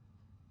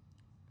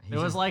 There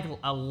was like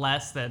a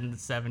less than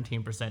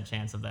 17%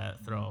 chance of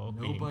that throw.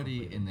 being Nobody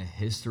completed. in the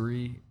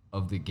history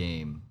of the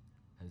game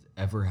has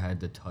ever had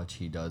the touch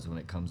he does when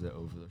it comes to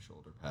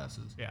over-the-shoulder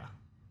passes. Yeah.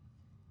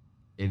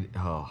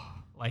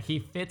 Like he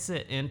fits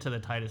it into the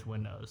tightest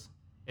windows.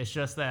 It's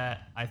just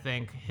that I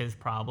think his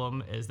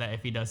problem is that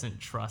if he doesn't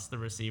trust the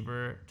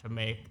receiver to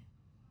make,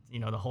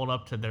 to hold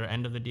up to their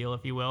end of the deal,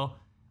 if you will,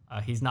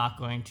 he's not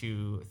going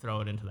to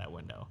throw it into that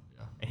window.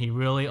 Yeah. And he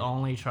really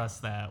only trusts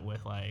that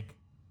with, like,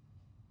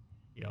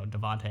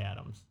 Devontae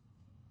Adams.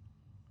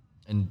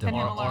 And Kenny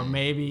Or Malone.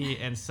 maybe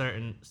in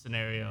certain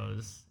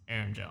scenarios,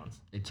 Aaron Jones.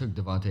 it took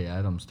Devontae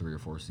Adams 3 or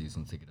 4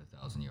 seasons to get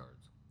 1,000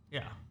 yards.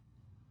 Yeah.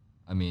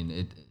 I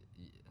mean,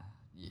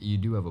 you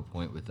do have a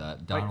point with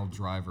that. Donald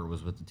Driver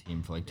was with the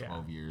team for like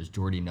 12 years.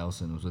 Jordy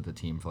Nelson was with the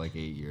team for like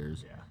 8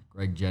 years. Yeah.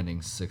 Greg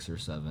Jennings 6 or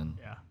 7.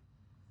 Yeah.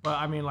 But,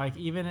 I mean, like,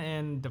 even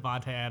in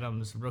Devontae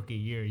Adams' rookie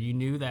year, you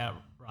knew that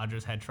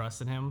Rodgers had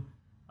trust in him.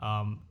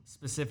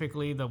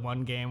 Specifically, the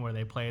one game where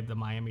they played the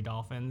Miami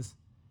Dolphins,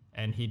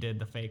 and he did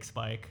the fake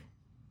spike,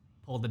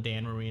 pulled the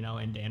Dan Marino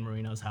in Dan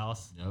Marino's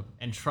house, Yep.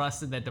 and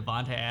trusted that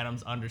Devontae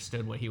Adams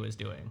understood what he was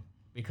doing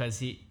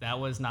because that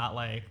was not,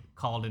 like,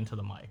 called into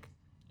the mic.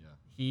 Yeah.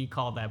 He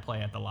called that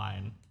play at the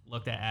line,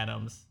 looked at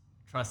Adams,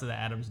 trusted that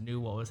Adams knew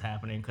what was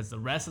happening because the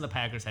rest of the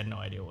Packers had no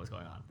idea what was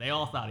going on. They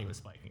all thought he was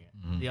spiking it.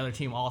 Mm-hmm. The other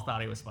team all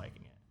thought he was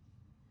spiking it.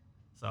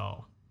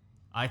 So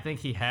I think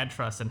he had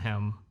trust in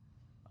him.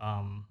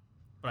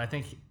 But I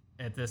think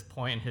at this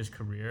point in his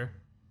career,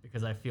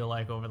 because I feel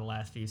like over the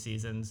last few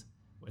seasons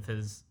with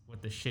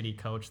the shitty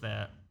coach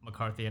that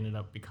McCarthy ended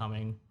up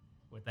becoming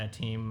with that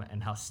team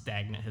and how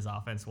stagnant his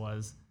offense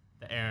was,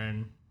 that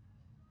Aaron,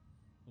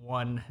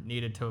 one,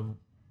 needed to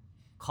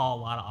call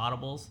a lot of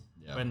audibles,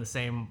 Yeah. but in the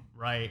same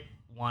right,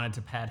 wanted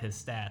to pad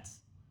his stats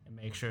and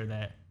make sure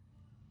that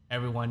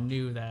everyone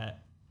knew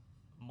that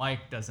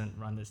Mike doesn't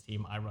run this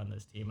team, I run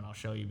this team, and I'll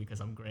show you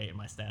because I'm great and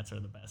my stats are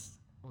the best.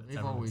 Well, that's they've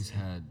ever been always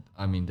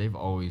seen. they've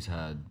always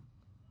had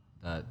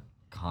that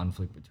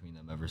conflict between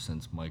them ever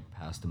since Mike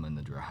passed him in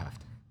the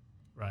draft.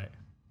 Right.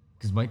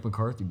 Because Mike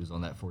McCarthy was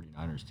on that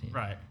 49ers team.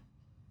 Right.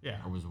 Yeah.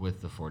 Or was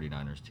with the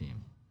 49ers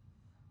team.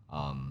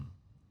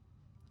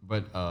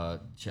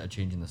 But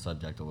changing the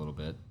subject a little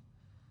bit,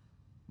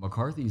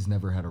 McCarthy's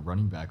never had a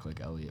running back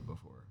like Elliott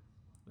before.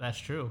 That's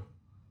true.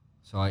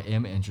 So I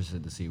am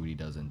interested to see what he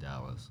does in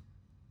Dallas.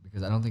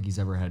 Because I don't think he's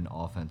ever had an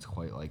offense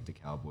quite like the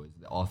Cowboys.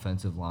 The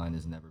offensive line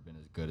has never been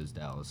as good as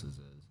Dallas's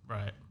is.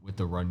 Right. With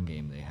the run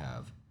game they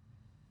have.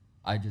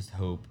 I just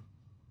hope,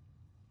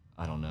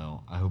 I don't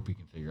know, I hope we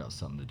can figure out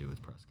something to do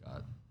with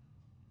Prescott.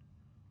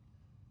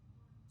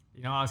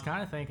 I was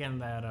kind of thinking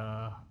that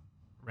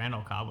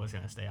Randall Cobb was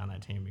going to stay on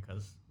that team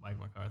because Mike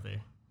McCarthy.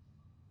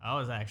 I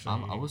was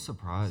actually I was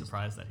surprised.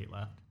 that he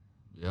left.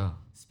 Yeah.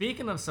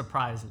 Speaking of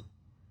surprises,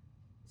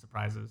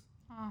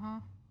 Uh-huh.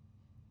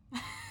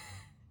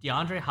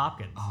 DeAndre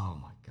Hopkins Oh,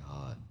 my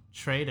God.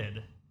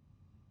 traded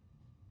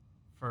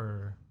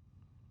for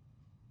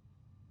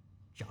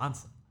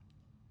Johnson.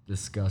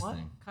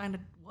 Disgusting.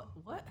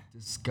 What?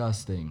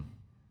 Disgusting.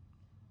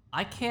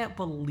 I can't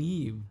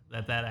believe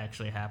that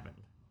actually happened.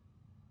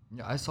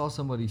 Yeah, I saw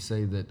somebody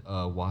say that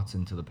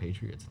Watson to the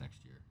Patriots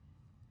next year.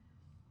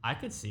 I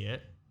could see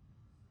it.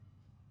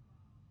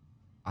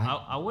 I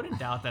I wouldn't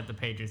doubt that the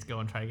Patriots go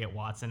and try to get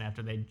Watson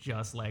after they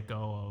just let go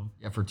of.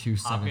 Yeah, for 2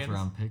 Hopkins.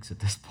 7th-round picks at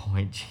this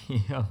point.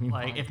 Gee, I mean,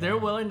 Like, my if they're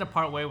God. willing to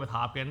part way with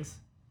Hopkins,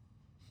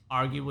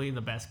 arguably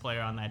the best player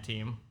on that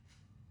team,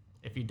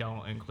 if you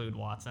don't include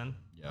Watson,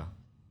 Yeah.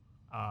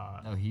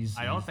 No, he's.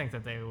 I don't think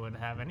that they would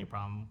have any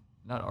problem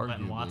Not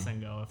letting arguably. Watson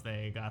go if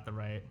they got the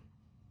right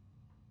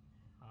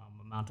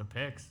amount of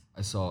picks.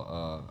 I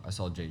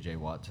saw J.J.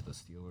 Watt to the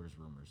Steelers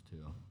rumors,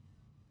 too.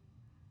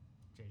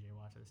 J.J.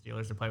 Watt to the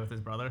Steelers to play with his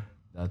brother.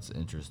 That's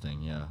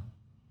interesting, yeah.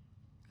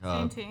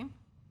 Same team.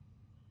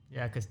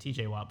 Yeah, because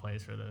T.J. Watt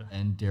plays for the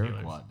And Derek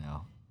Steelers. Watt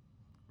now.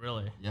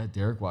 Really? Yeah,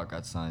 Derek Watt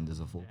got signed as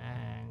a full.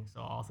 Dang.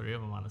 So all three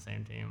of them on the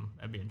same team.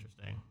 That'd be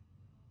interesting.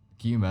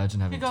 Can you imagine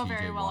having Could go T.J.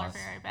 very well or Watt?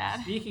 very bad.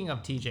 Speaking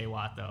of T.J.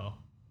 Watt, though,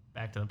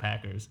 back to the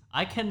Packers.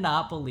 I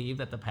cannot believe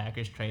that the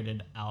Packers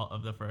traded out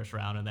of the first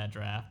round in that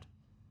draft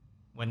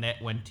when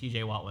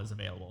T.J. Watt was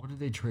available. What did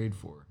they trade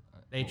for?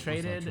 They What was that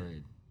traded-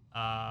 trade?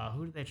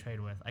 Who did they trade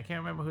with? I can't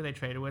remember who they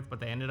traded with, but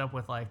they ended up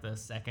with like the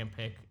second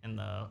pick in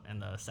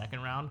the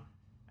second round,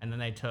 and then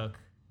they took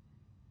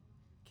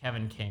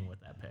Kevin King with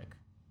that pick.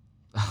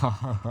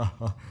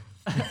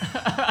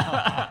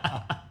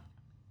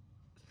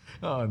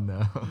 Oh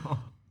no!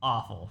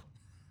 Awful.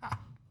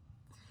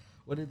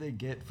 What did they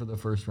get for the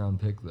first round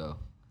pick though?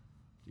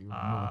 Do you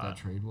remember what that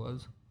trade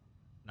was?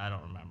 I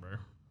don't remember.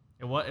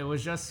 It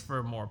was just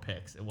for more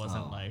picks. It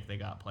wasn't Oh. like they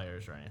got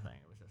players or anything.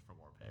 It was just for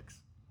more picks.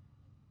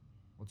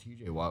 Well,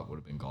 T.J. Watt would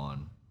have been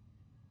gone.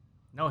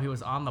 No, he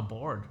was on the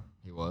board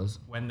He was.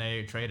 when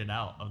they traded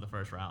out of the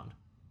first round.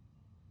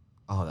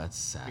 Oh, that's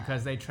sad.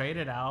 Because they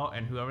traded out,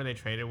 and whoever they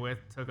traded with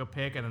took a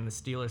pick, and then the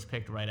Steelers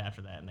picked right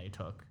after that, and they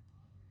took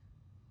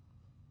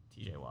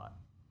T.J. Watt.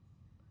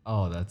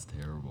 Oh, that's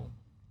terrible.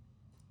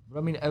 But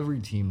I mean, every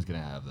team's gonna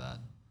have that.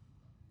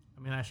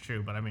 I mean, that's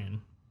true, but I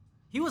mean,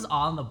 he was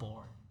on the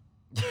board.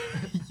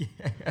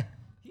 Yeah.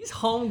 He's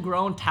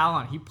homegrown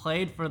talent. He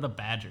played for the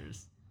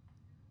Badgers.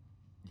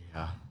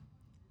 Yeah.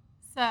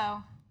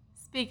 So,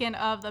 speaking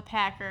of the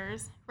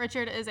Packers,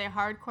 Richard is a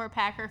hardcore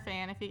Packer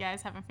fan, if you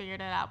guys haven't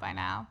figured it out by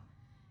now.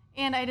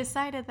 And I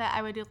decided that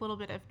I would do a little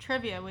bit of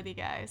trivia with you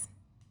guys.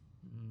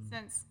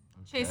 Since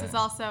Chase is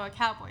also a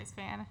Cowboys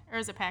fan, or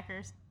is it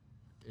Packers?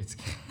 It's.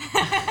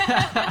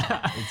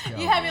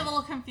 You had me a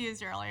little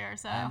confused earlier,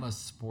 so. I'm a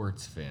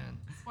sports fan,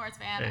 Sports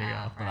fan. There you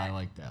go. but I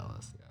like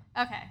Dallas.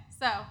 Yeah. Okay,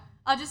 so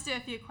I'll just do a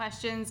few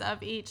questions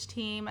of each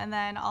team and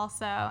then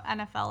also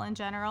NFL in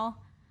general.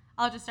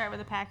 I'll just start with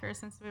the Packers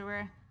since we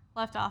were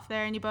left off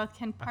there, and you both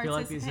can I participate. feel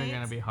like these are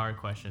going to be hard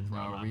questions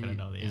where I'm not going to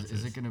know the answers.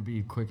 Is it going to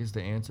be quickest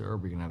to answer, or are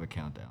we going to have a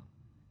countdown?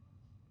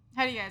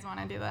 How do you guys want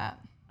to do that?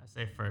 I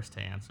say first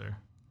to answer.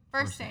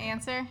 First to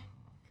answer.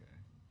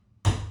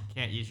 Okay.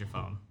 Can't use your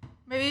phone.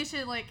 Maybe you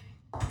should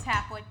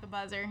tap the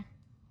buzzer.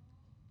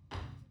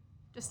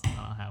 Just I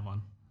don't have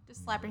one.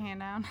 just slap your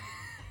hand down.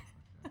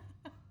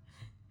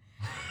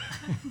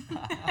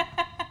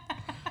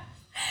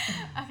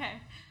 Okay.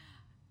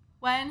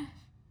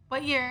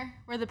 What year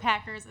were the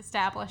Packers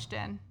established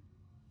in?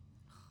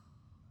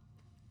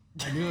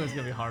 I knew it was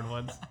going to be hard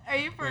ones. Are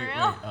you for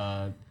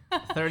real?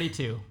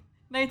 32.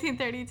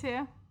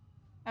 1932.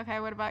 Okay,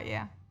 what about you?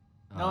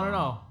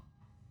 No.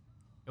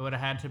 It would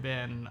have had to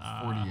been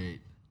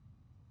 48.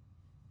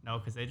 No,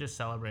 because they just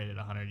celebrated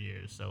 100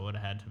 years, so it would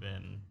have had to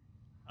been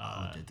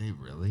Did they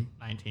really?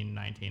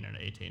 1919 or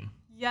 18.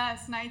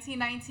 Yes,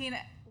 1919.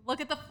 Look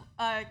at the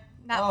flag.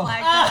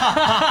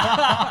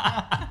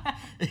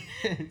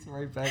 It's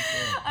right back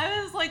there.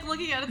 I was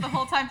looking at it the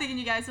whole time, thinking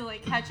you guys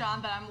would catch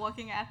on that I'm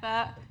looking at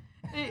that.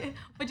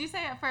 Would you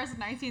say at first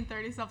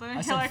 1930 something?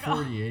 I said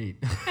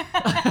 48. Jesus,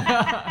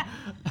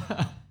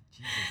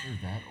 they're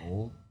that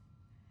old?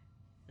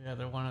 Yeah,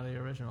 they're one of the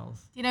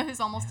originals. Do you know who's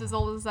almost as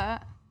old as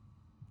that?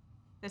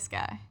 This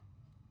guy.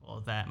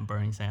 Well, that and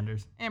Bernie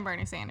Sanders. And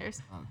Bernie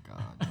Sanders. Oh,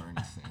 God,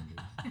 Bernie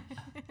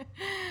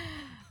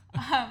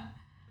Sanders.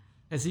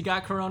 Has he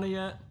got corona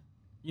yet?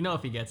 You know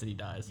if he gets it, he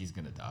dies. He's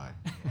going to die.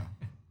 Yeah.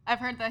 I've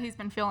heard that he's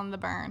been feeling the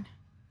burn,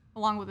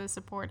 along with his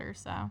supporters,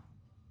 so.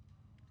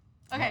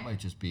 Okay. That might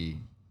just be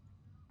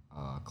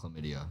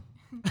chlamydia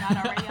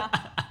Gonorrhea.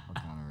 or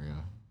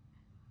gonorrhea.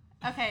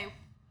 Okay,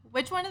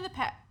 which one of the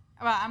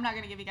well, I'm not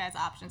going to give you guys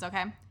options,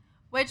 okay?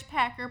 Which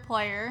Packer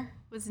player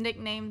was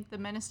nicknamed the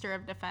Minister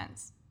of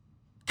Defense?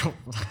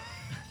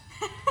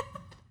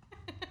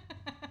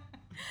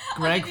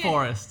 Greg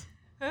Forrest.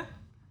 Huh?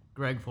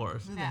 Greg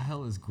Forrest. Who the Yeah.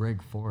 hell is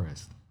Greg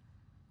Forrest?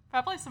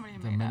 Probably somebody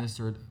The made up.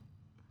 Minister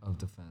of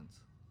Defense.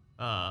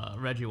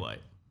 Reggie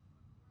White.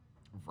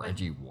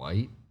 Reggie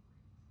White?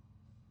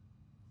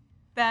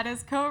 That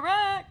is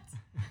correct.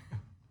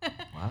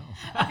 Wow.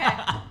 Okay,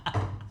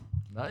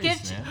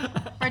 Nice,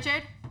 man.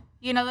 Richard,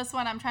 you know this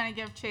one. I'm trying to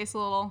give Chase a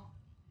little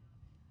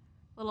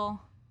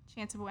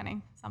chance of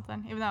winning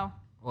something, even though.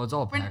 Well, it's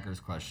all We're- Packers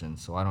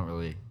questions, so I don't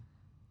really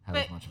have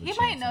But as much of a he chance.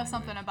 might know anyways.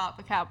 something about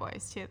the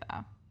Cowboys too,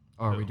 though.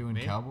 Oh, are we Who, doing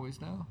me?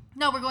 Cowboys now?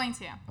 No, we're going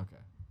to. Okay.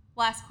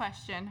 Last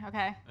question,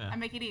 okay? Yeah. I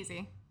make it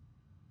easy.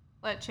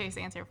 Let Chase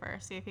answer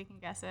first, see if he can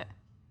guess it.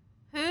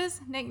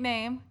 Whose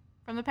nickname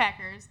from the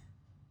Packers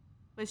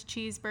was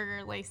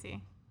Cheeseburger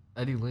Lacey?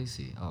 Eddie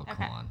Lacy. Oh, Okay.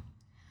 come on.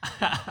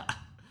 All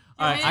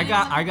right,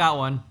 I got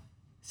one.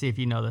 See if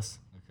you know this.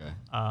 Okay.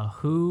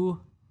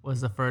 Who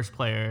was the first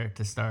player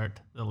to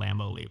start the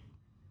Lambeau Leap?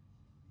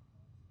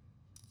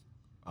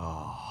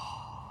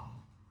 Oh.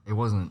 It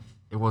wasn't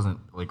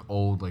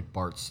old like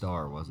Bart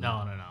Starr, was it?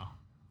 No.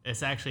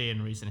 It's actually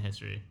in recent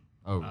history.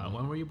 Oh, really?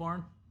 When were you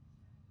born?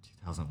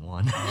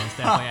 2001. Well, it's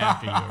definitely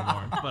after you were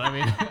born. But I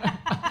mean,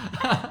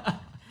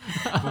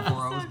 Before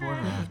I was born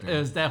or after? it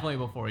was definitely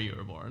before you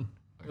were born.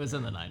 It was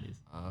in the 90s. It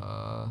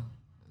was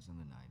in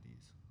the 90s.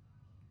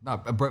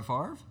 Not Brett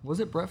Favre? Was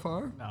it Brett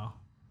Favre? No,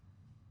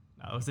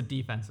 it was a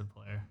defensive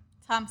player.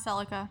 Tom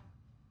Selleck.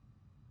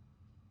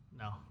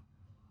 No,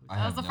 I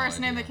That have was the no first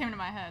name idea. that came to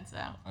my head, so.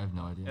 I have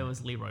no idea. it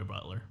was Leroy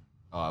Butler.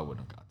 Oh, I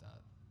wouldn't have got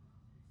that.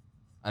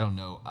 I don't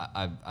know.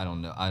 I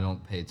don't know. I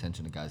don't pay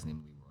attention to guys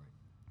named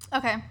Leroy.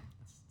 Okay.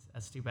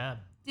 That's too bad.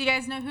 Do you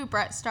guys know who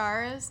Brett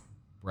Starr is?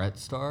 Brett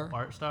Starr?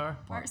 Bart Starr?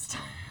 Bart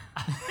Starr.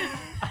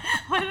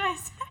 What did I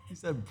say? You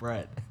said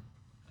Brett.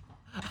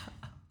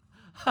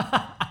 I'm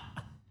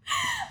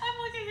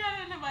looking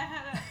at it in my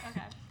head.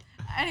 Okay.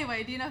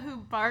 Anyway, do you know who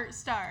Bart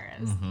Starr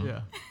is? Mm-hmm.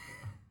 Yeah.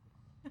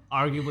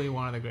 Arguably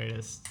one of the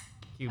greatest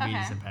QBs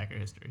Okay. in Packer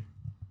history,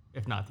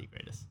 if not the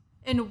greatest.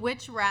 In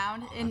which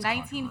round in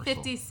that's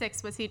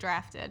 1956 was he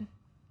drafted?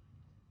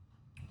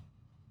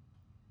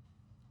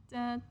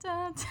 Dun,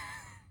 dun, dun.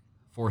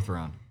 Fourth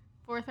round.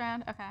 Fourth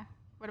round? Okay.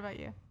 What about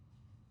you?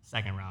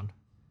 Second round.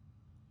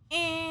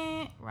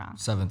 Wrong.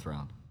 Seventh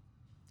round.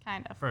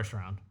 Kind of. First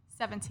round.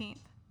 17th.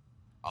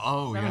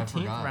 Oh, yeah, I 17th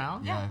forgot.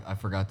 round? Yeah, I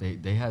forgot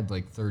they had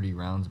like 30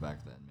 rounds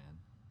back then, man.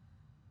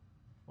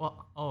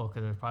 Well,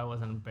 because there probably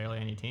wasn't barely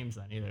any teams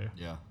then either.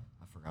 Yeah,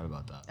 I forgot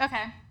about that.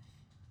 Okay.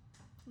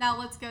 Now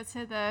let's go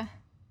to the.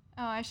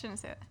 Oh, I shouldn't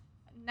say that.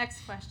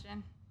 Next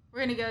question. We're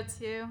going to go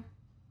to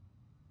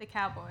the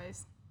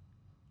Cowboys.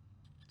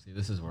 See,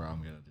 this is where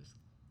I'm going to just.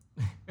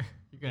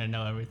 You're going to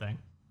know everything.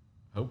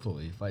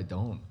 Hopefully, if I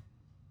don't.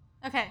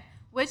 Okay.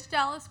 Which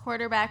Dallas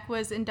quarterback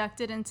was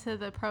inducted into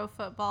the Pro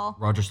Football?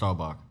 Roger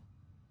Staubach.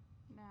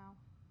 No.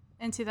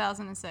 In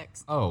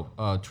 2006. Oh,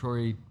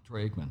 Troy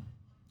Aikman.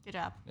 Good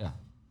job. Yeah.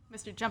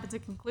 Mr. Jumping to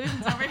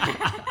conclusions over here.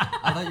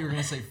 I thought you were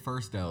gonna say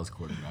first Dallas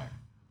quarterback.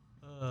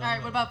 All right,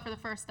 what about for the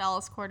first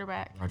Dallas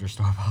quarterback? Roger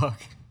Staubach.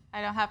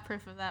 I don't have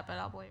proof of that, but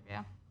I'll believe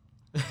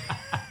you.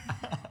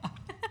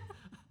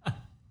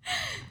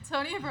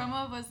 Tony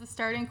Romo was the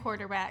starting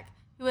quarterback.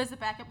 Who was the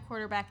backup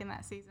quarterback in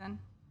that season?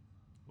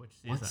 Which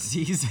season? What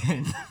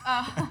season?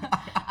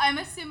 I'm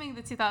assuming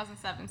the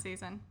 2007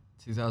 season.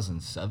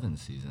 2007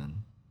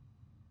 season.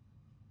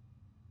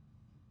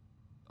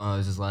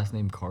 Is his last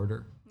name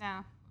Carter? No.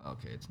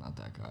 Okay, it's not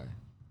that guy.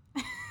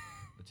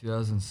 The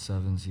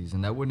 2007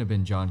 season. That wouldn't have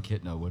been John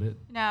Kitna, would it?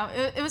 No,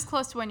 it was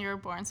close to when you were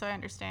born, so I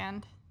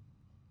understand.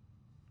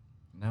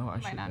 No, I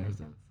Might should not know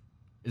understand.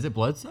 that. Is it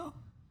Bledsoe?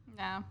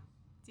 No.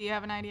 Do you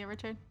have an idea,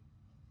 Richard?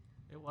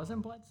 It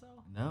wasn't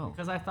Bledsoe? No.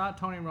 Because I thought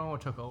Tony Romo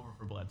took over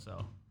for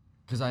Bledsoe.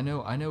 Because I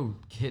know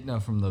Kitna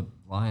from the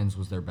Lions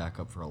was their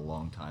backup for a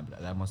long time,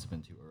 but that must have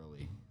been too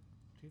early.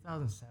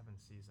 2007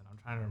 season. I'm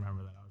trying to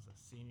remember that I was a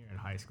senior in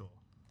high school.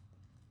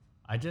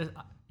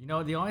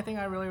 The only thing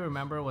I really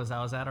remember was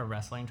I was at a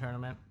wrestling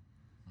tournament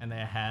and they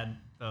had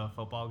the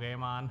football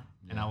game on,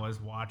 and I was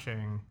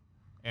watching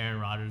Aaron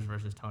Rodgers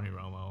versus Tony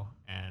Romo,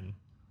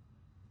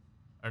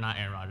 or not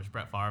Aaron Rodgers,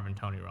 Brett Favre and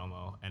Tony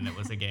Romo, and it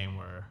was a game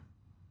where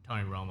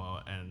Tony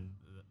Romo and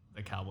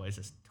the Cowboys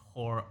just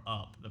tore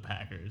up the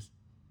Packers.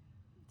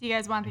 Do you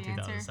guys want In the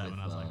answer? 2007,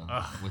 I was like,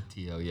 ugh. With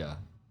T.O., yeah.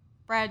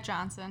 Brad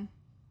Johnson.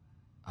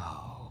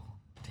 Oh,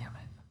 damn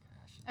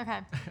it. Okay.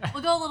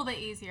 We'll go a little bit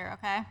easier,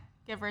 okay?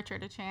 Give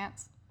Richard a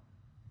chance.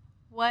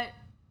 What's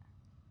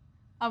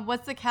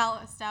the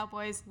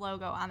Cowboys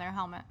logo on their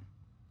helmet?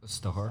 A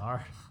star?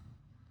 Star.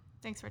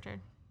 Thanks, Richard.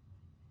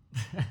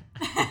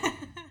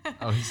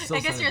 Oh, he's still I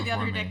guess said it you're the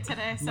before other me. dick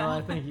today, so. No,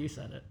 I think you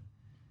said it.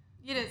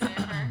 You didn't say it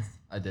first.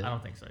 I did. I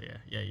don't think so, yeah.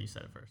 Yeah, you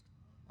said it first.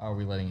 Are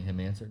we letting him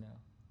answer now?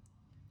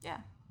 Yeah.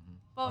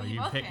 Well, you you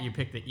both pick can. you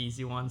picked the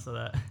easy one so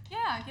that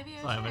Yeah, give you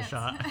a so I chance. have a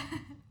shot. All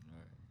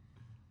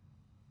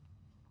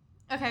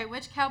right. Okay,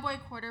 which Cowboy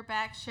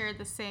quarterback shared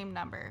the same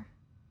number?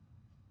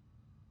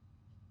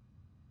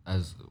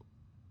 As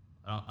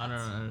I don't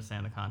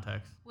understand the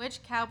context.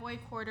 Which Cowboy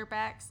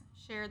quarterbacks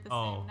shared the same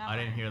Oh, number? I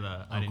didn't hear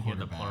the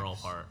plural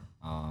quarterbacks. part.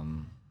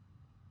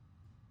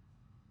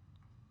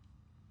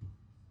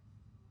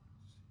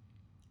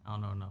 I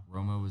don't know enough.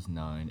 Romo was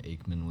 9,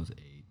 Aikman was 8,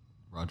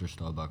 Roger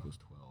Staubach was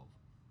 12.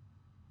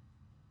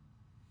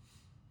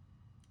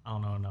 I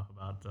don't know enough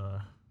about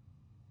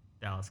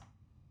Dallas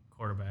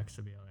quarterbacks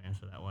to be able to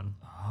answer that one.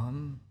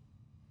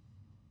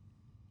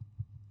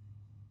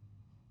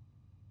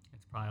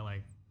 It's probably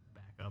like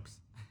backups.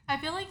 I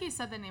feel like you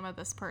said the name of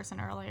this person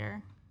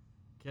earlier.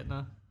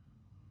 Kitna.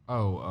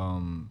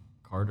 Oh,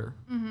 Carter.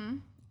 Mm-hmm.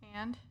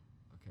 And?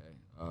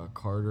 Okay.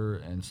 Carter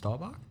and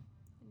Staubach?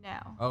 No.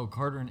 Oh,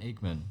 Carter and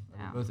Aikman. Are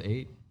No. they both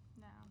 8?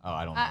 No. Oh,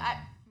 I don't know.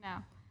 No.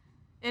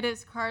 It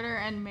is Carter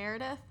and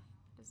Meredith.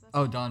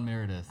 Oh, Don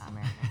Meredith. Don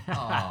Meredith.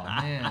 Oh,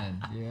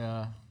 man.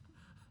 Yeah.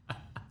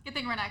 Good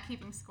thing we're not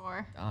keeping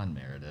score. Don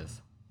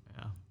Meredith.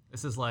 Yeah.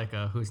 This is like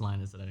whose line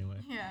is it anyway?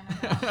 Yeah,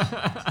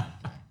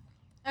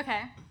 no.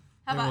 Okay.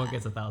 How Everyone about,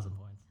 gets 1,000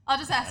 points. I'll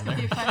just ask a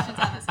few questions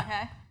on this,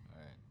 okay? All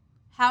right.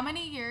 How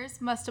many years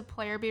must a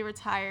player be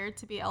retired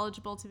to be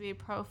eligible to be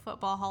Pro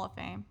Football Hall of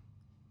Fame?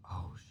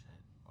 Oh,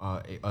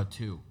 shit.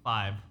 2.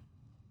 5.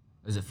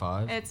 Is it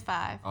 5? It's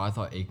 5. Oh, I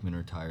thought Aikman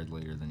retired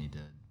later than he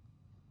did.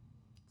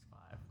 It's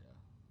 5.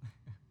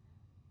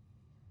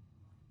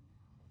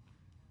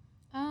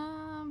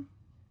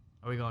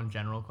 Are we going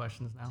general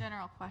questions now?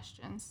 General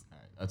questions. All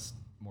right. That's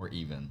more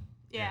even.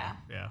 Yeah.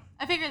 Yeah.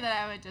 I figured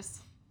that I would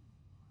just,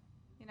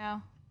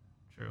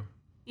 True.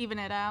 even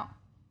it out.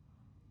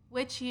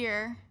 Which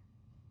year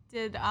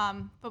did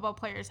football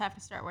players have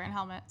to start wearing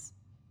helmets?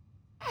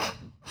 I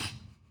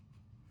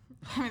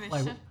mean, they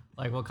should.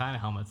 Like what kind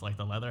of helmets? Like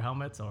the leather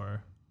helmets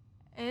or?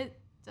 It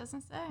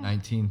doesn't say.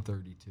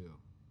 1932.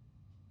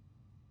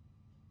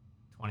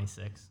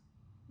 26.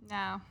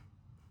 No.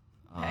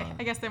 Okay. Uh,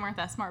 I guess they weren't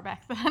that smart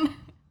back then.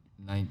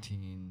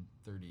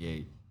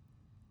 1938.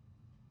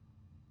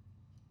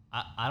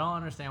 I don't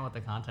understand what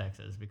the context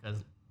is because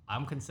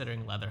I'm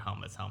considering leather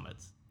helmets.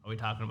 Are we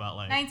talking about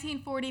like?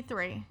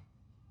 1943.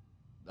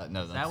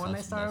 No, Is that when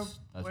they started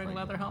wearing regular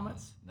leather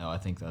helmets? No, I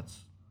think that's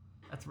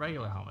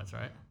regular helmets,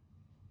 right?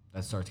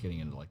 that starts getting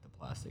into like the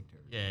plastic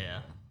territory. Yeah.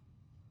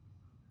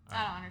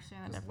 I don't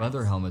understand the difference.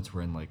 Leather helmets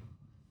were in like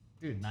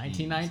Dude,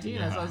 1919.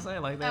 That's what I'm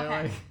saying. Like they're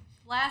Okay. like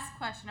Last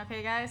question,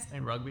 okay, guys?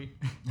 in rugby.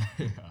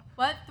 yeah.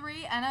 What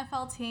 3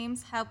 NFL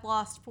teams have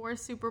lost 4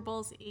 Super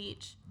Bowls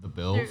each The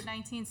Bills. through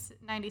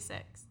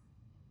 1996?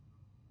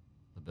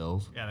 The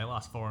Bills. Yeah, they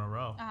lost 4 in a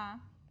row.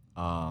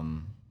 Uh-huh.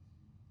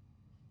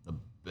 The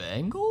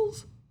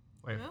Bengals.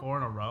 Wait, Who? 4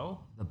 in a row,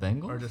 The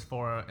Bengals. or just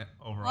 4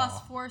 overall?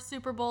 Lost 4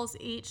 Super Bowls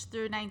each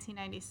through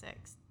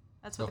 1996.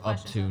 That's So what the up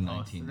question to says.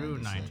 1996.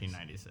 Through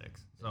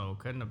 1996. So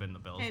couldn't have been the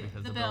Bills Okay,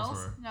 because the the Bills.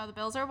 were. No, the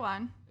Bills are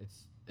 1.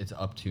 It's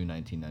up to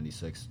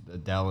 1996. The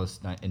Dallas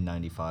in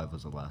 95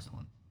 was the last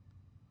one.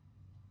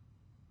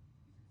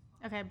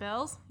 Okay,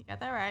 Bills. You got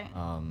that right.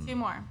 2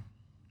 more.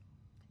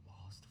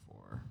 Lost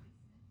 4.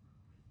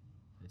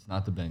 It's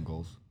not the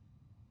Bengals.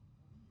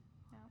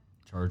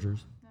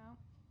 Chargers. No.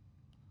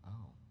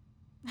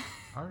 Oh.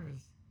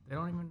 Chargers. They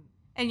don't even.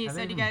 And you Have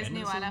they said you even guys been to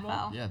knew the Super Bowl?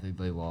 NFL. Yeah,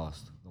 they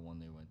lost the one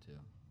they went to.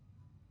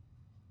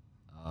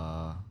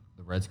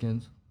 The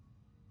Redskins.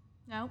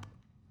 Nope.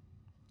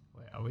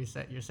 Wait, are we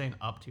set? You're saying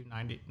up to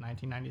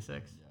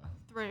 1996? Yeah.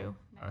 Through.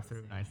 Or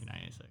through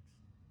 1996?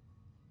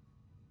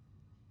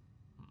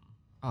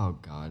 Oh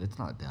God, it's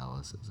not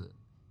Dallas, is it?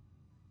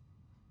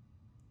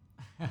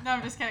 No,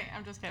 I'm just kidding.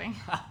 I'm just kidding.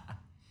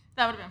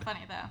 That would have been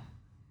funny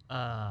though.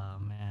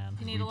 Man.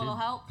 You need a little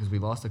help? Because we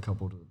lost a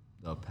couple to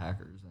the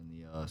Packers and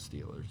the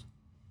Steelers.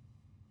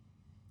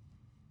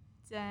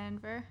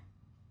 Denver.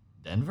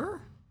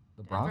 Denver?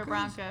 The Broncos? Denver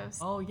Broncos.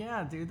 Oh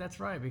yeah, dude, that's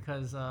right.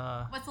 Because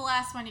What's the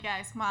last one, you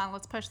guys? Come on,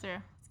 let's push through.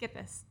 Let's get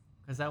this.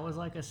 that was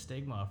like a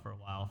stigma for a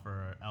while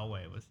for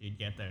Elway was you'd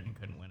get there and you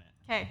couldn't win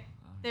it. Okay.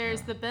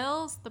 There's the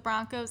Bills, the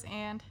Broncos,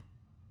 and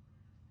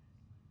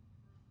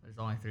There's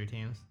only 3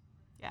 teams.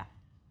 yeah,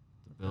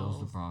 The Bills,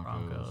 the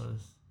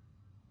Broncos,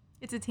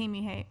 it's a team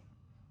you hate.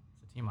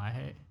 It's a team I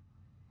hate.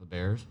 the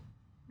Bears.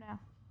 No.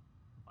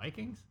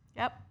 Vikings.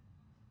 Yep.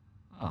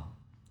 Oh,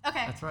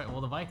 Okay. That's right.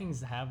 Well, the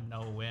Vikings have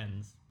no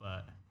wins,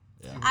 but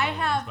yeah. Super I Bowl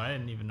have- wins, but I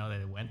didn't even know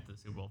they went to the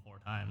Super Bowl 4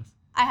 times.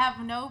 I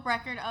have no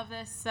record of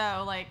this,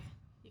 so like,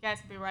 you guys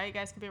could be right, you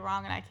guys could be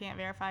wrong, and I can't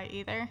verify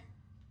either.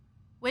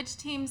 Which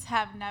teams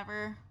have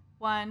never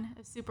won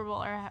a Super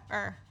Bowl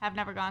or have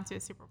never gone to a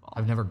Super Bowl?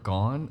 I've never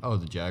gone. Oh,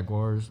 the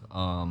Jaguars.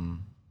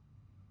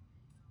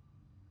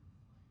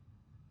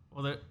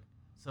 Well,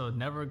 so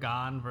never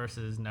gone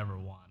versus never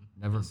won.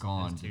 Never It's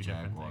gone to two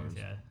different Jaguars.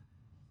 things,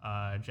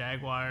 yeah.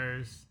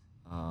 Jaguars.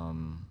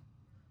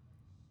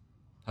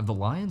 Have the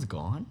Lions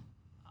gone?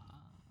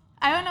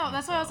 I don't know.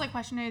 That's why I was like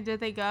questioning, did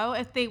they go?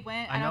 If they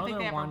went, I don't think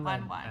they ever won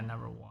one. I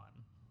never won.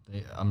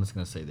 I'm just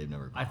gonna say they've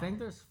never gone. I think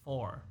there's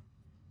 4.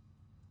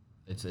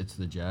 It's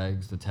the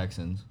Jags, the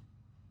Texans.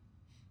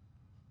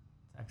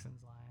 Texans,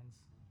 Lions.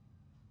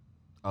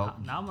 Oh,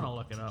 Now I'm gonna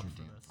look it up Your for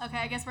damn- this Okay,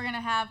 I guess we're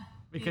gonna have the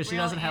because she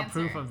real doesn't have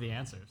proof answer. of the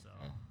answer. So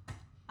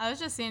I was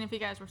just seeing if you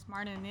guys were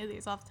smart and knew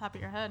these off the top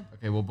of your head.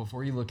 Okay, well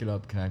before you look it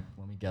up, let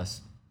me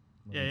guess?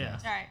 Let me Yeah.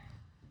 guess. All right.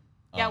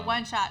 Yeah,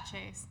 one shot,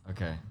 Chase.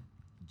 Okay,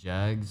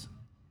 Jags,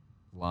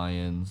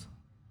 Lions.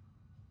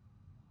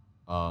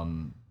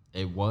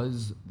 It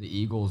was the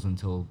Eagles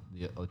until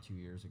 2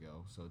 years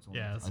ago, so it's only,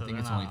 Yeah, I so think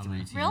it's they're only not 3 on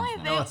teams. there. Really?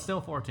 now. no, it's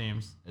still 4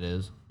 teams. It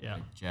is. Yeah.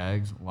 Okay,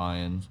 Jags,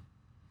 Lions.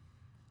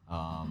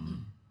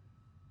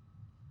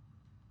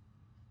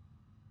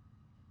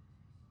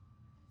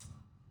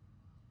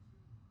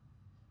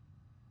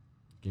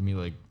 Give me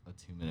like a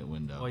 2-minute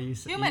window. Well, you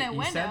 2-minute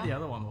you said window. the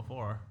other one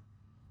before.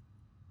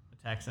 The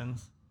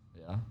Texans.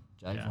 Yeah.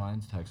 Jags, Yeah.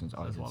 Lions, Texans.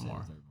 Oh, I There's did one say the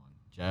more. third one.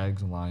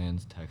 Jags,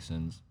 Lions,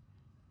 Texans,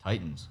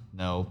 Titans.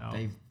 No, No.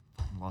 they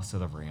lost to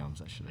the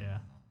Rams. I should have. Yeah.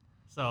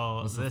 So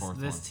What's the fourth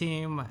this one?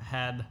 team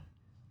had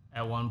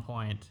at one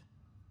point.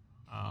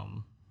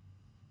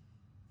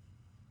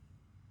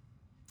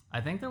 I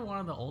think they're one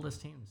of the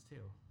oldest teams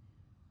too.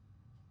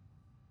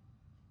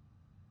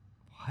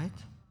 What?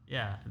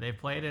 Yeah, they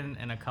played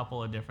in a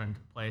couple of different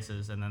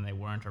places and then they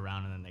weren't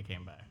around and then they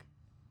came back.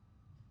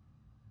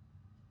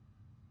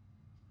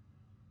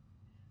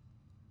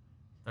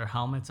 Their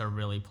helmets are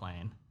really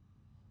plain.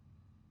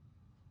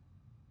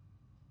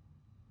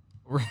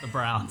 The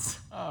Browns.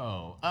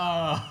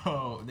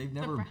 Oh, they've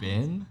never Browns.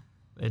 been.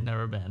 They've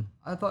never been.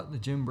 I thought the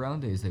Jim Brown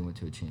days they went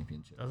to a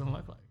championship. Doesn't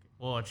look like it.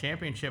 Well, a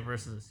championship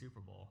versus a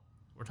Super Bowl.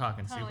 We're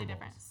talking Totally Super Bowls.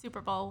 different.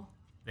 Super Bowl.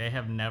 They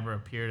have never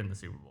appeared in the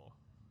Super Bowl.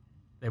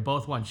 They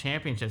both won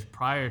championships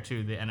prior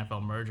to the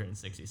NFL merger in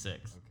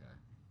 '66.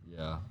 Okay.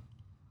 Yeah.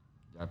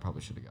 I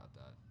probably should have got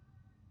that.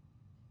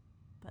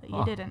 But you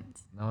Huh. didn't.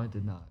 No, I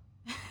did not.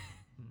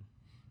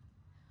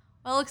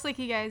 Well, it looks like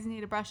you guys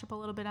need to brush up a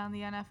little bit on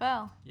the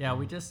NFL. Yeah,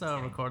 we just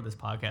recorded this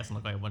podcast and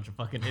look like a bunch of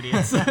fucking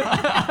idiots. You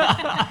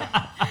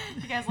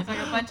guys look like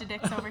a bunch of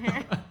dicks over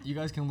here. You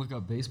guys can look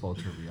up baseball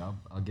trivia.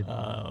 I'll get.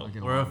 I'll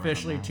get We're one right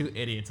officially now. 2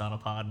 idiots on a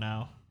pod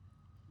now.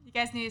 You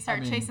guys need to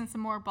start chasing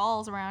some more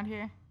balls around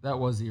here. That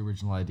was the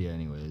original idea,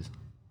 anyways.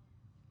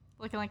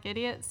 Looking like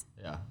idiots.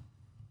 Yeah.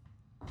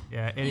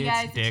 Yeah, You idiots,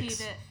 guys dicks,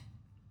 achieved it.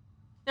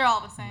 They're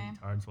all the same.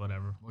 retards,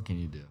 whatever. What can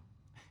you do?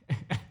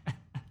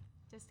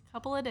 Just a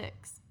couple of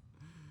dicks.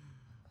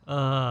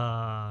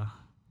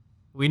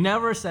 We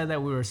never said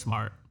that we were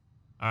smart.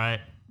 All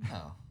right,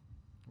 No.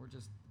 We're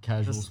just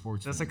casual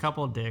sports. just a fans.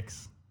 couple of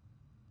dicks.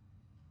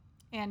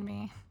 And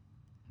me.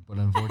 But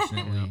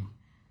unfortunately,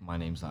 my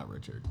name's not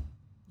Richard.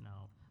 No,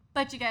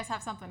 But you guys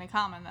have something in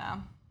common,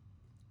 though.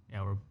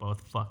 yeah, we're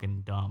both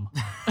fucking dumb.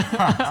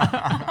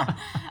 I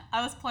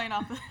was playing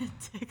off the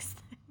dicks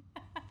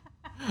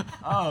thing.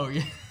 Oh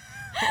yeah.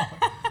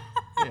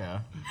 Yeah.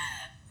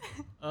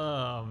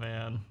 Oh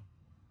man.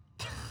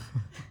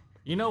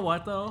 You know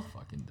what though?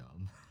 Fucking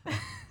dumb.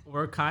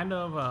 We're kind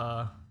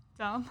of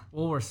Dumb.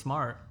 well, we're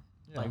smart.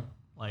 Yeah.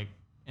 Like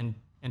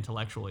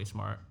intellectually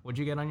smart. What'd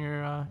you get on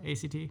your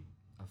ACT? A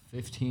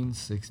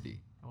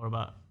 1560. What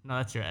about? No,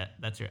 that's your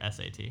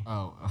SAT.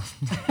 Oh.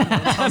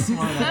 That's how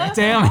smart I am.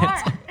 So Damn it.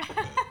 smart.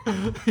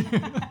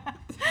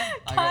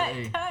 I got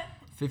a cut.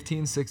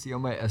 1560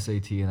 on my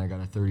SAT, and I got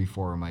a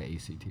 34 on my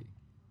ACT.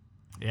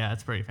 Yeah,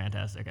 that's pretty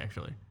fantastic,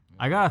 actually.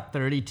 I got a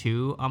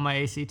 32 on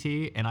my ACT,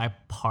 and I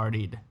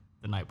partied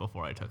the night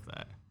before I took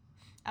that.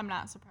 I'm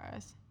not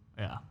surprised.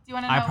 Yeah. Do you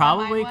want to know I what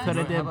probably mine could was?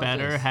 have How did about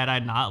better this? had I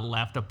not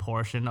left a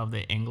portion of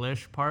the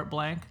English part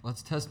blank. I want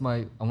to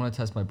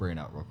test my brain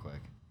out real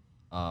quick.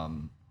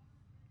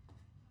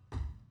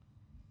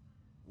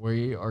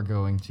 We are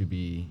going to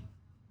be.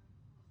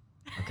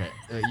 Okay,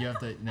 you have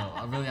to. No,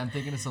 I'm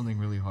thinking of something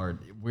really hard.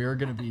 We're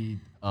gonna be.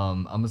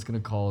 I'm just gonna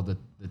call the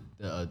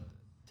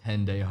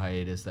 10-day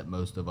hiatus that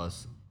most of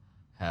us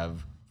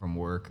have from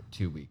work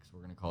 2 weeks. We're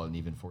gonna call it an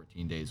even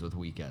 14 days with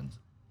weekends.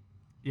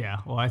 Yeah,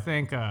 well, I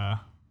think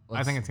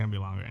it's gonna be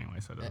longer anyway,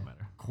 so it doesn't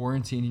matter.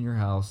 Quarantine in your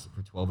house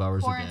for 12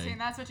 hours a Quarantine, day.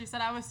 that's what you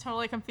said. I was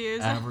totally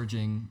confused.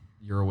 Averaging,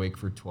 you're awake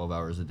for 12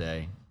 hours a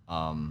day.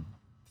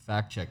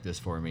 Fact check this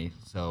for me.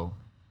 So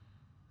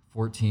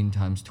 14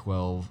 times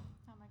 12,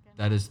 Oh my goodness.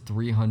 that is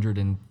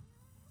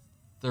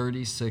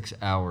 336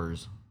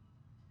 hours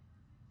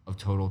of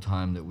total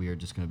time that we are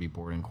just going to be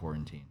bored in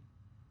quarantine.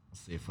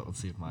 Let's see if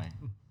my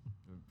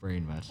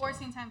brain matches.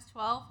 14 times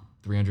 12?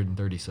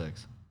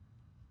 336.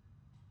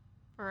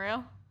 For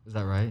real? Is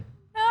that right?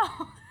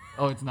 No.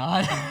 Oh, it's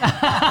not?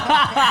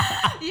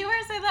 You were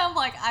saying that, I'm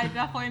like, I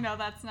definitely know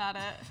that's not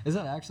it. Is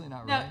that actually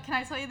not No, right? can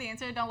I tell you the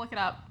answer? Don't look it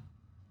up.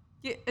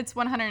 It's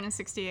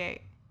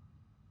 168.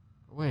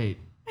 Wait,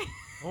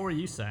 What were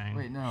you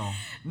saying?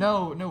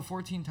 no,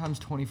 14 times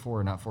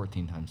 24, not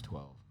 14 times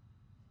 12.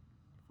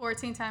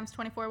 14 times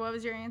 24, what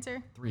was your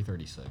answer?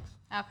 336.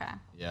 Okay.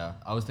 Yeah,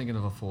 I was thinking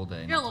of a full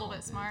day. You're a not little 12 bit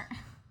days. smart.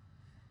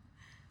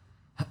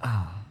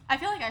 I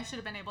feel like I should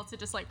have been able to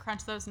just like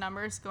crunch those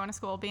numbers going to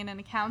school, being an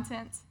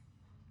accountant.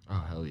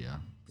 Oh, hell yeah.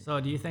 So,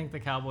 do you think the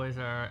Cowboys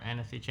are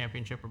NFC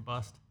Championship or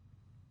bust?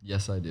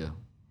 Yes, I do.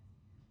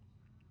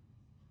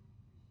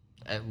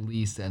 At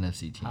least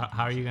NFC team.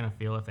 How are you gonna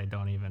feel if they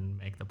don't even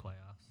make the playoffs?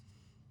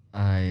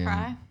 I am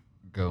Cry?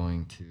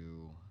 going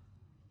to.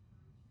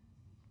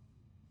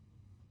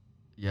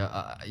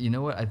 Yeah, you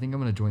know what? I think I'm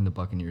going to join the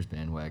Buccaneers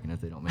bandwagon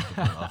if they don't make the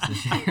playoffs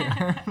this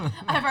year.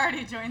 I've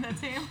already joined the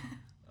team.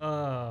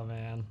 Oh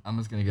man. I'm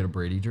just going to get a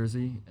Brady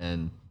jersey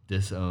and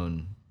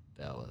disown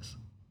Dallas.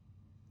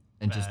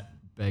 And just Bet.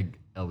 beg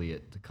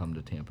Elliott to come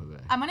to Tampa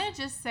Bay. I'm going to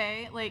just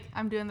say, like,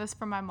 I'm doing this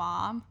for my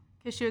mom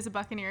because she was a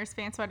Buccaneers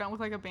fan, so I don't look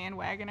like a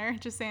bandwagoner.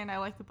 Just saying I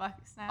like the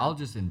Bucs now. I'll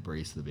just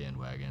embrace the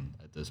bandwagon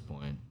at this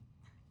point.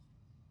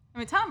 I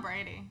mean, Tom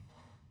Brady.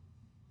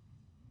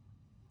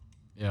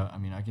 Yeah, I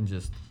mean,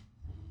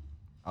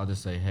 I'll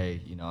just say,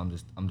 hey, I'm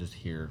just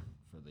here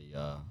for the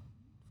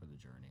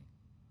journey.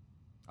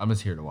 I'm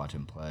just here to watch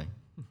him play.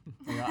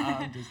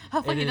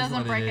 Hopefully he it is doesn't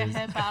what it break a is.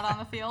 hip out on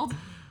the field.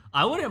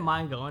 I wouldn't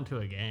mind going to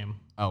a game.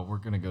 Oh, we're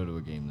gonna go to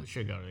a game We this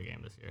should go to the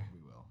game this year We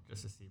will.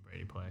 just to see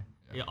Brady play.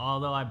 Yeah. Yeah,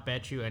 although I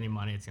bet you any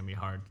money it's gonna be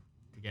hard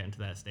to get into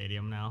that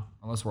stadium now.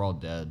 Unless we're all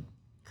dead.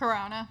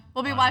 Corona.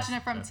 We'll be Oh, watching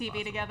that's- it from that's TV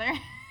possible. together.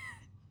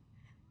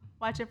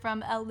 Watch it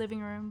from a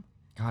living room.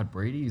 God,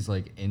 Brady's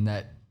like in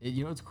that.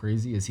 You know what's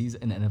crazy is he's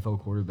an NFL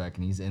quarterback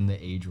and he's in the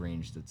age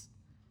range that's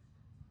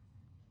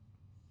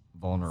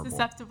vulnerable.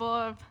 Susceptible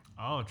of.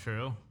 Oh,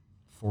 true.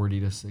 40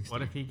 to 60.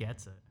 What if he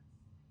gets it?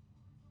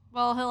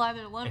 Well, he'll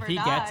either live If or he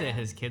die. gets it,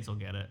 his kids will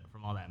get it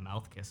from all that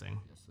mouth kissing.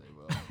 Yes, they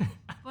will.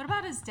 What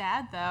about his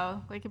dad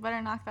though? Like, you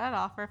better knock that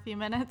off for a few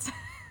minutes.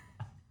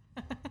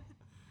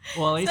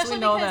 Well, at least Especially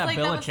we know because, that like,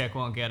 that was- Belichick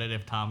won't get it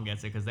if Tom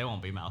gets it because they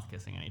won't be mouth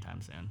kissing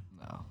anytime soon.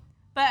 No.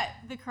 But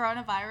the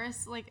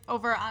coronavirus, like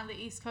over on the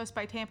East Coast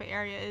by Tampa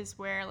area, is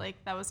where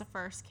like that was the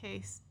first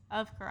case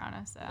of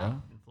corona. So Yeah.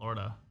 In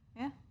Florida.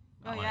 yeah.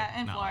 Not Oh like- yeah,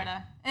 in not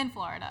Florida. In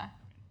Florida.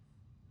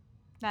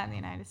 Not in the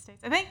United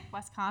States. I think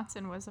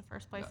Wisconsin was the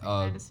first place in the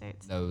United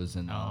States. No, it was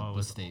in No, it the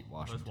was state, It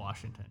Washington. was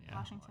Washington, yeah.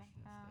 Washington. State.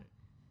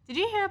 Did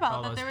you hear about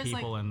All that? those There was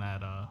people like in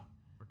that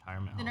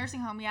retirement the home.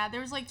 nursing home. Yeah,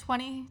 there was like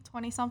 20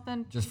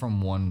 something. Just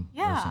from one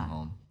Yeah. nursing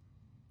home.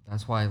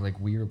 That's why, like,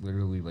 we are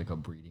literally like a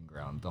breeding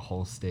ground. The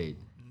whole state.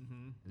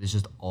 It's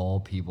just all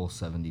people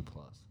 70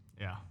 plus.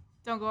 Yeah.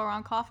 Don't go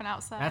around coughing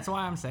outside. That's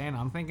why I'm saying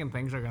I'm thinking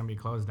things are going to be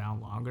closed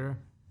down longer.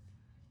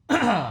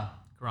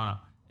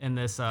 Corona. In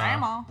this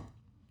Grandma.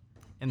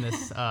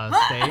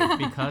 state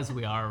because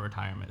we are a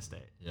retirement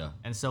state. Yeah.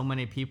 And so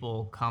many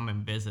people come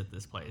and visit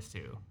this place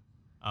too.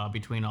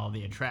 Between all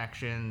the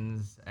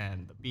attractions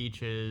and the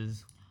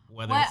beaches,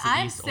 whether What it's the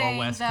I'm east or saying,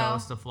 west though-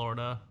 coast of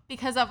Florida.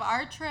 Because of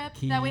our trip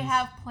that we Keys.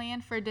 have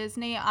planned for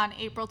Disney on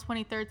April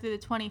 23rd through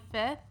the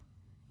 25th,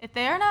 if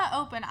they are not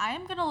open, I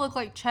am going to look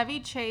like Chevy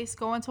Chase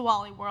going to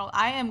Wally World.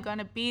 I am going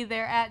to be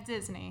there at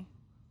Disney.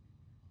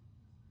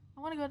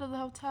 I want to go to the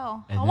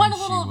hotel. And I want a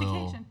then little she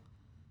will- vacation.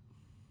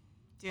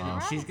 Do the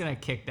She's rides. gonna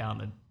kick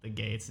down the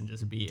gates and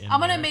just be in I'm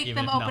going to there, make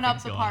even them if open up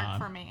nothing's the going park on.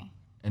 for me.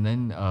 And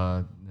then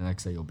the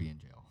next day you'll be in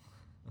jail.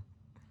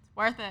 It's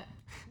worth it.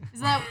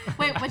 Isn't that,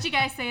 wait, what you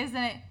guys say, isn't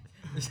it?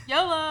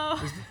 YOLO.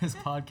 This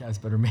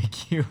podcast better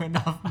make you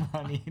enough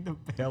money to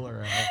bail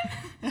her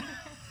out.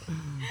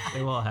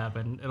 It will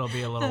happen. It'll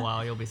be a little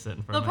while. You'll be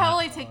sitting for a They'll minute.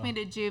 probably take me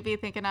to juvie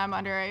thinking I'm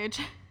underage.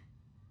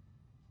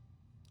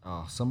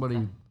 Oh,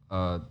 somebody.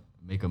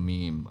 make a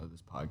meme of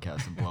this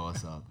podcast and blow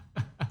us up.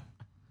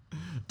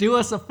 Do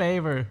us a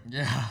favor.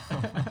 Yeah.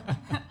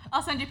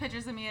 I'll send you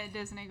pictures of me at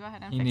Disney. Go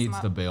ahead and He fix them needs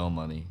up. the bail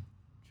money.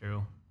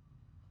 True.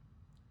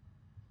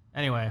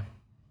 Anyway,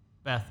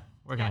 Beth,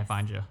 where can I Yes.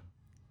 find you?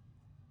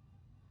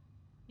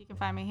 You can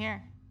find me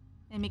here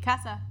in mi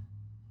casa.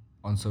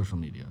 On social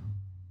media.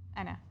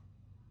 I know.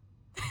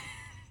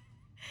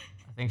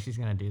 I think she's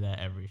gonna do that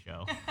every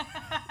show.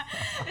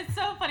 It's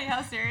so funny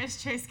how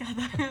serious Chase got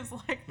that. It was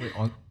like Wait,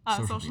 on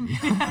social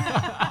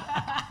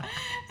media.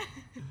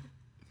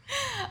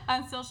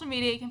 On social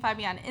media, you can find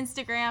me on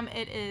Instagram.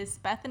 It is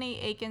Bethany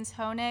Akins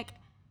Honig.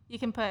 You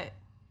can put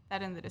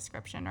that in the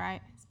description,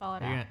 right? Spell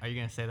it out. Are you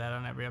gonna say that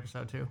on every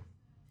episode too?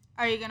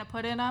 Are you gonna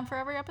put it on for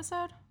every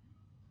episode?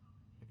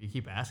 If you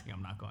keep asking,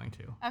 I'm not going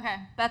to. Okay,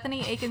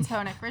 Bethany Akins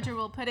Honig. Richard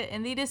will put it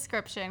in the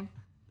description.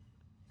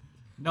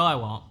 No, I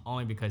won't.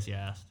 Only because you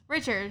asked.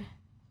 Richard,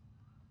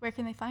 where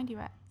can they find you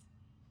at?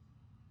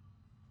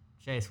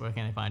 Chase, where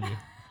can I find you?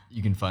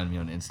 You can find me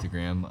on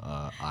Instagram,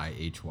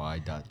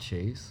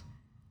 ihy.chase.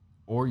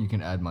 Or you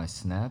can add my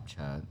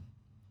Snapchat,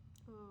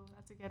 Ooh,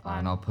 that's a good one.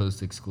 and I'll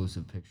post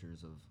exclusive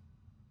pictures of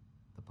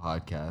the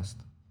podcast,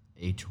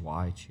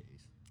 HY Chase.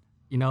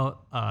 You know,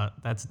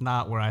 that's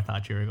not where I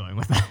thought you were going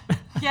with that.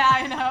 Yeah,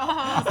 I know.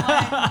 I was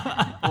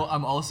like, Well,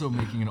 I'm also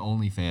making an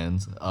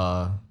OnlyFans.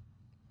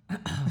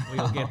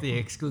 We'll get the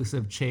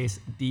exclusive Chase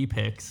D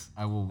pics.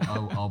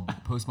 I'll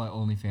post my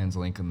OnlyFans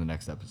link in the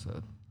next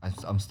episode.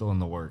 I'm still in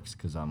the works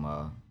because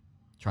I'm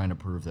trying to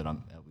prove that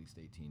I'm at least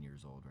 18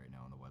 years old right now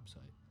on the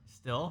website.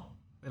 Still?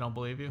 They don't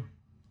believe you?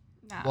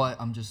 no. Well,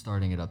 I'm just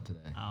starting it up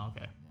today. Oh,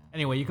 okay.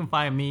 Anyway, you can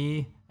find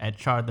me at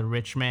Char the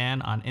Rich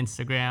Man on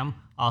Instagram.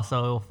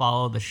 Also,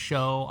 follow the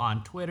show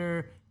on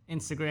Twitter,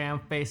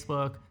 Instagram,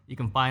 Facebook. You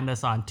can find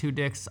us on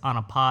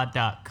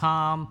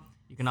twodicksonapod.com.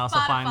 You can also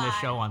find this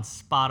Spotify. show on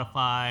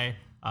Spotify,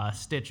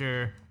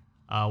 Stitcher.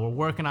 We're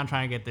working on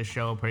trying to get this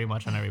show pretty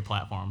much on every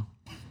platform.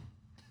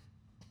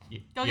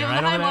 Go You give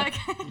him right the over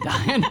Heimlich. there? You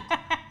dying?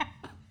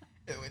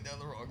 It went down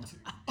the wrong tube.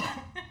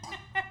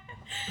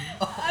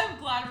 I'm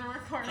glad we're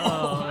recording.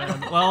 Oh,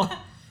 man. Well,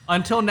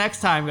 until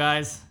next time,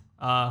 guys.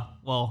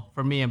 Well,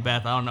 for me and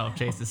Beth, I don't know if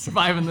Chase is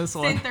surviving this Stay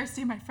one.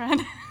 thirsty, my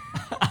friend.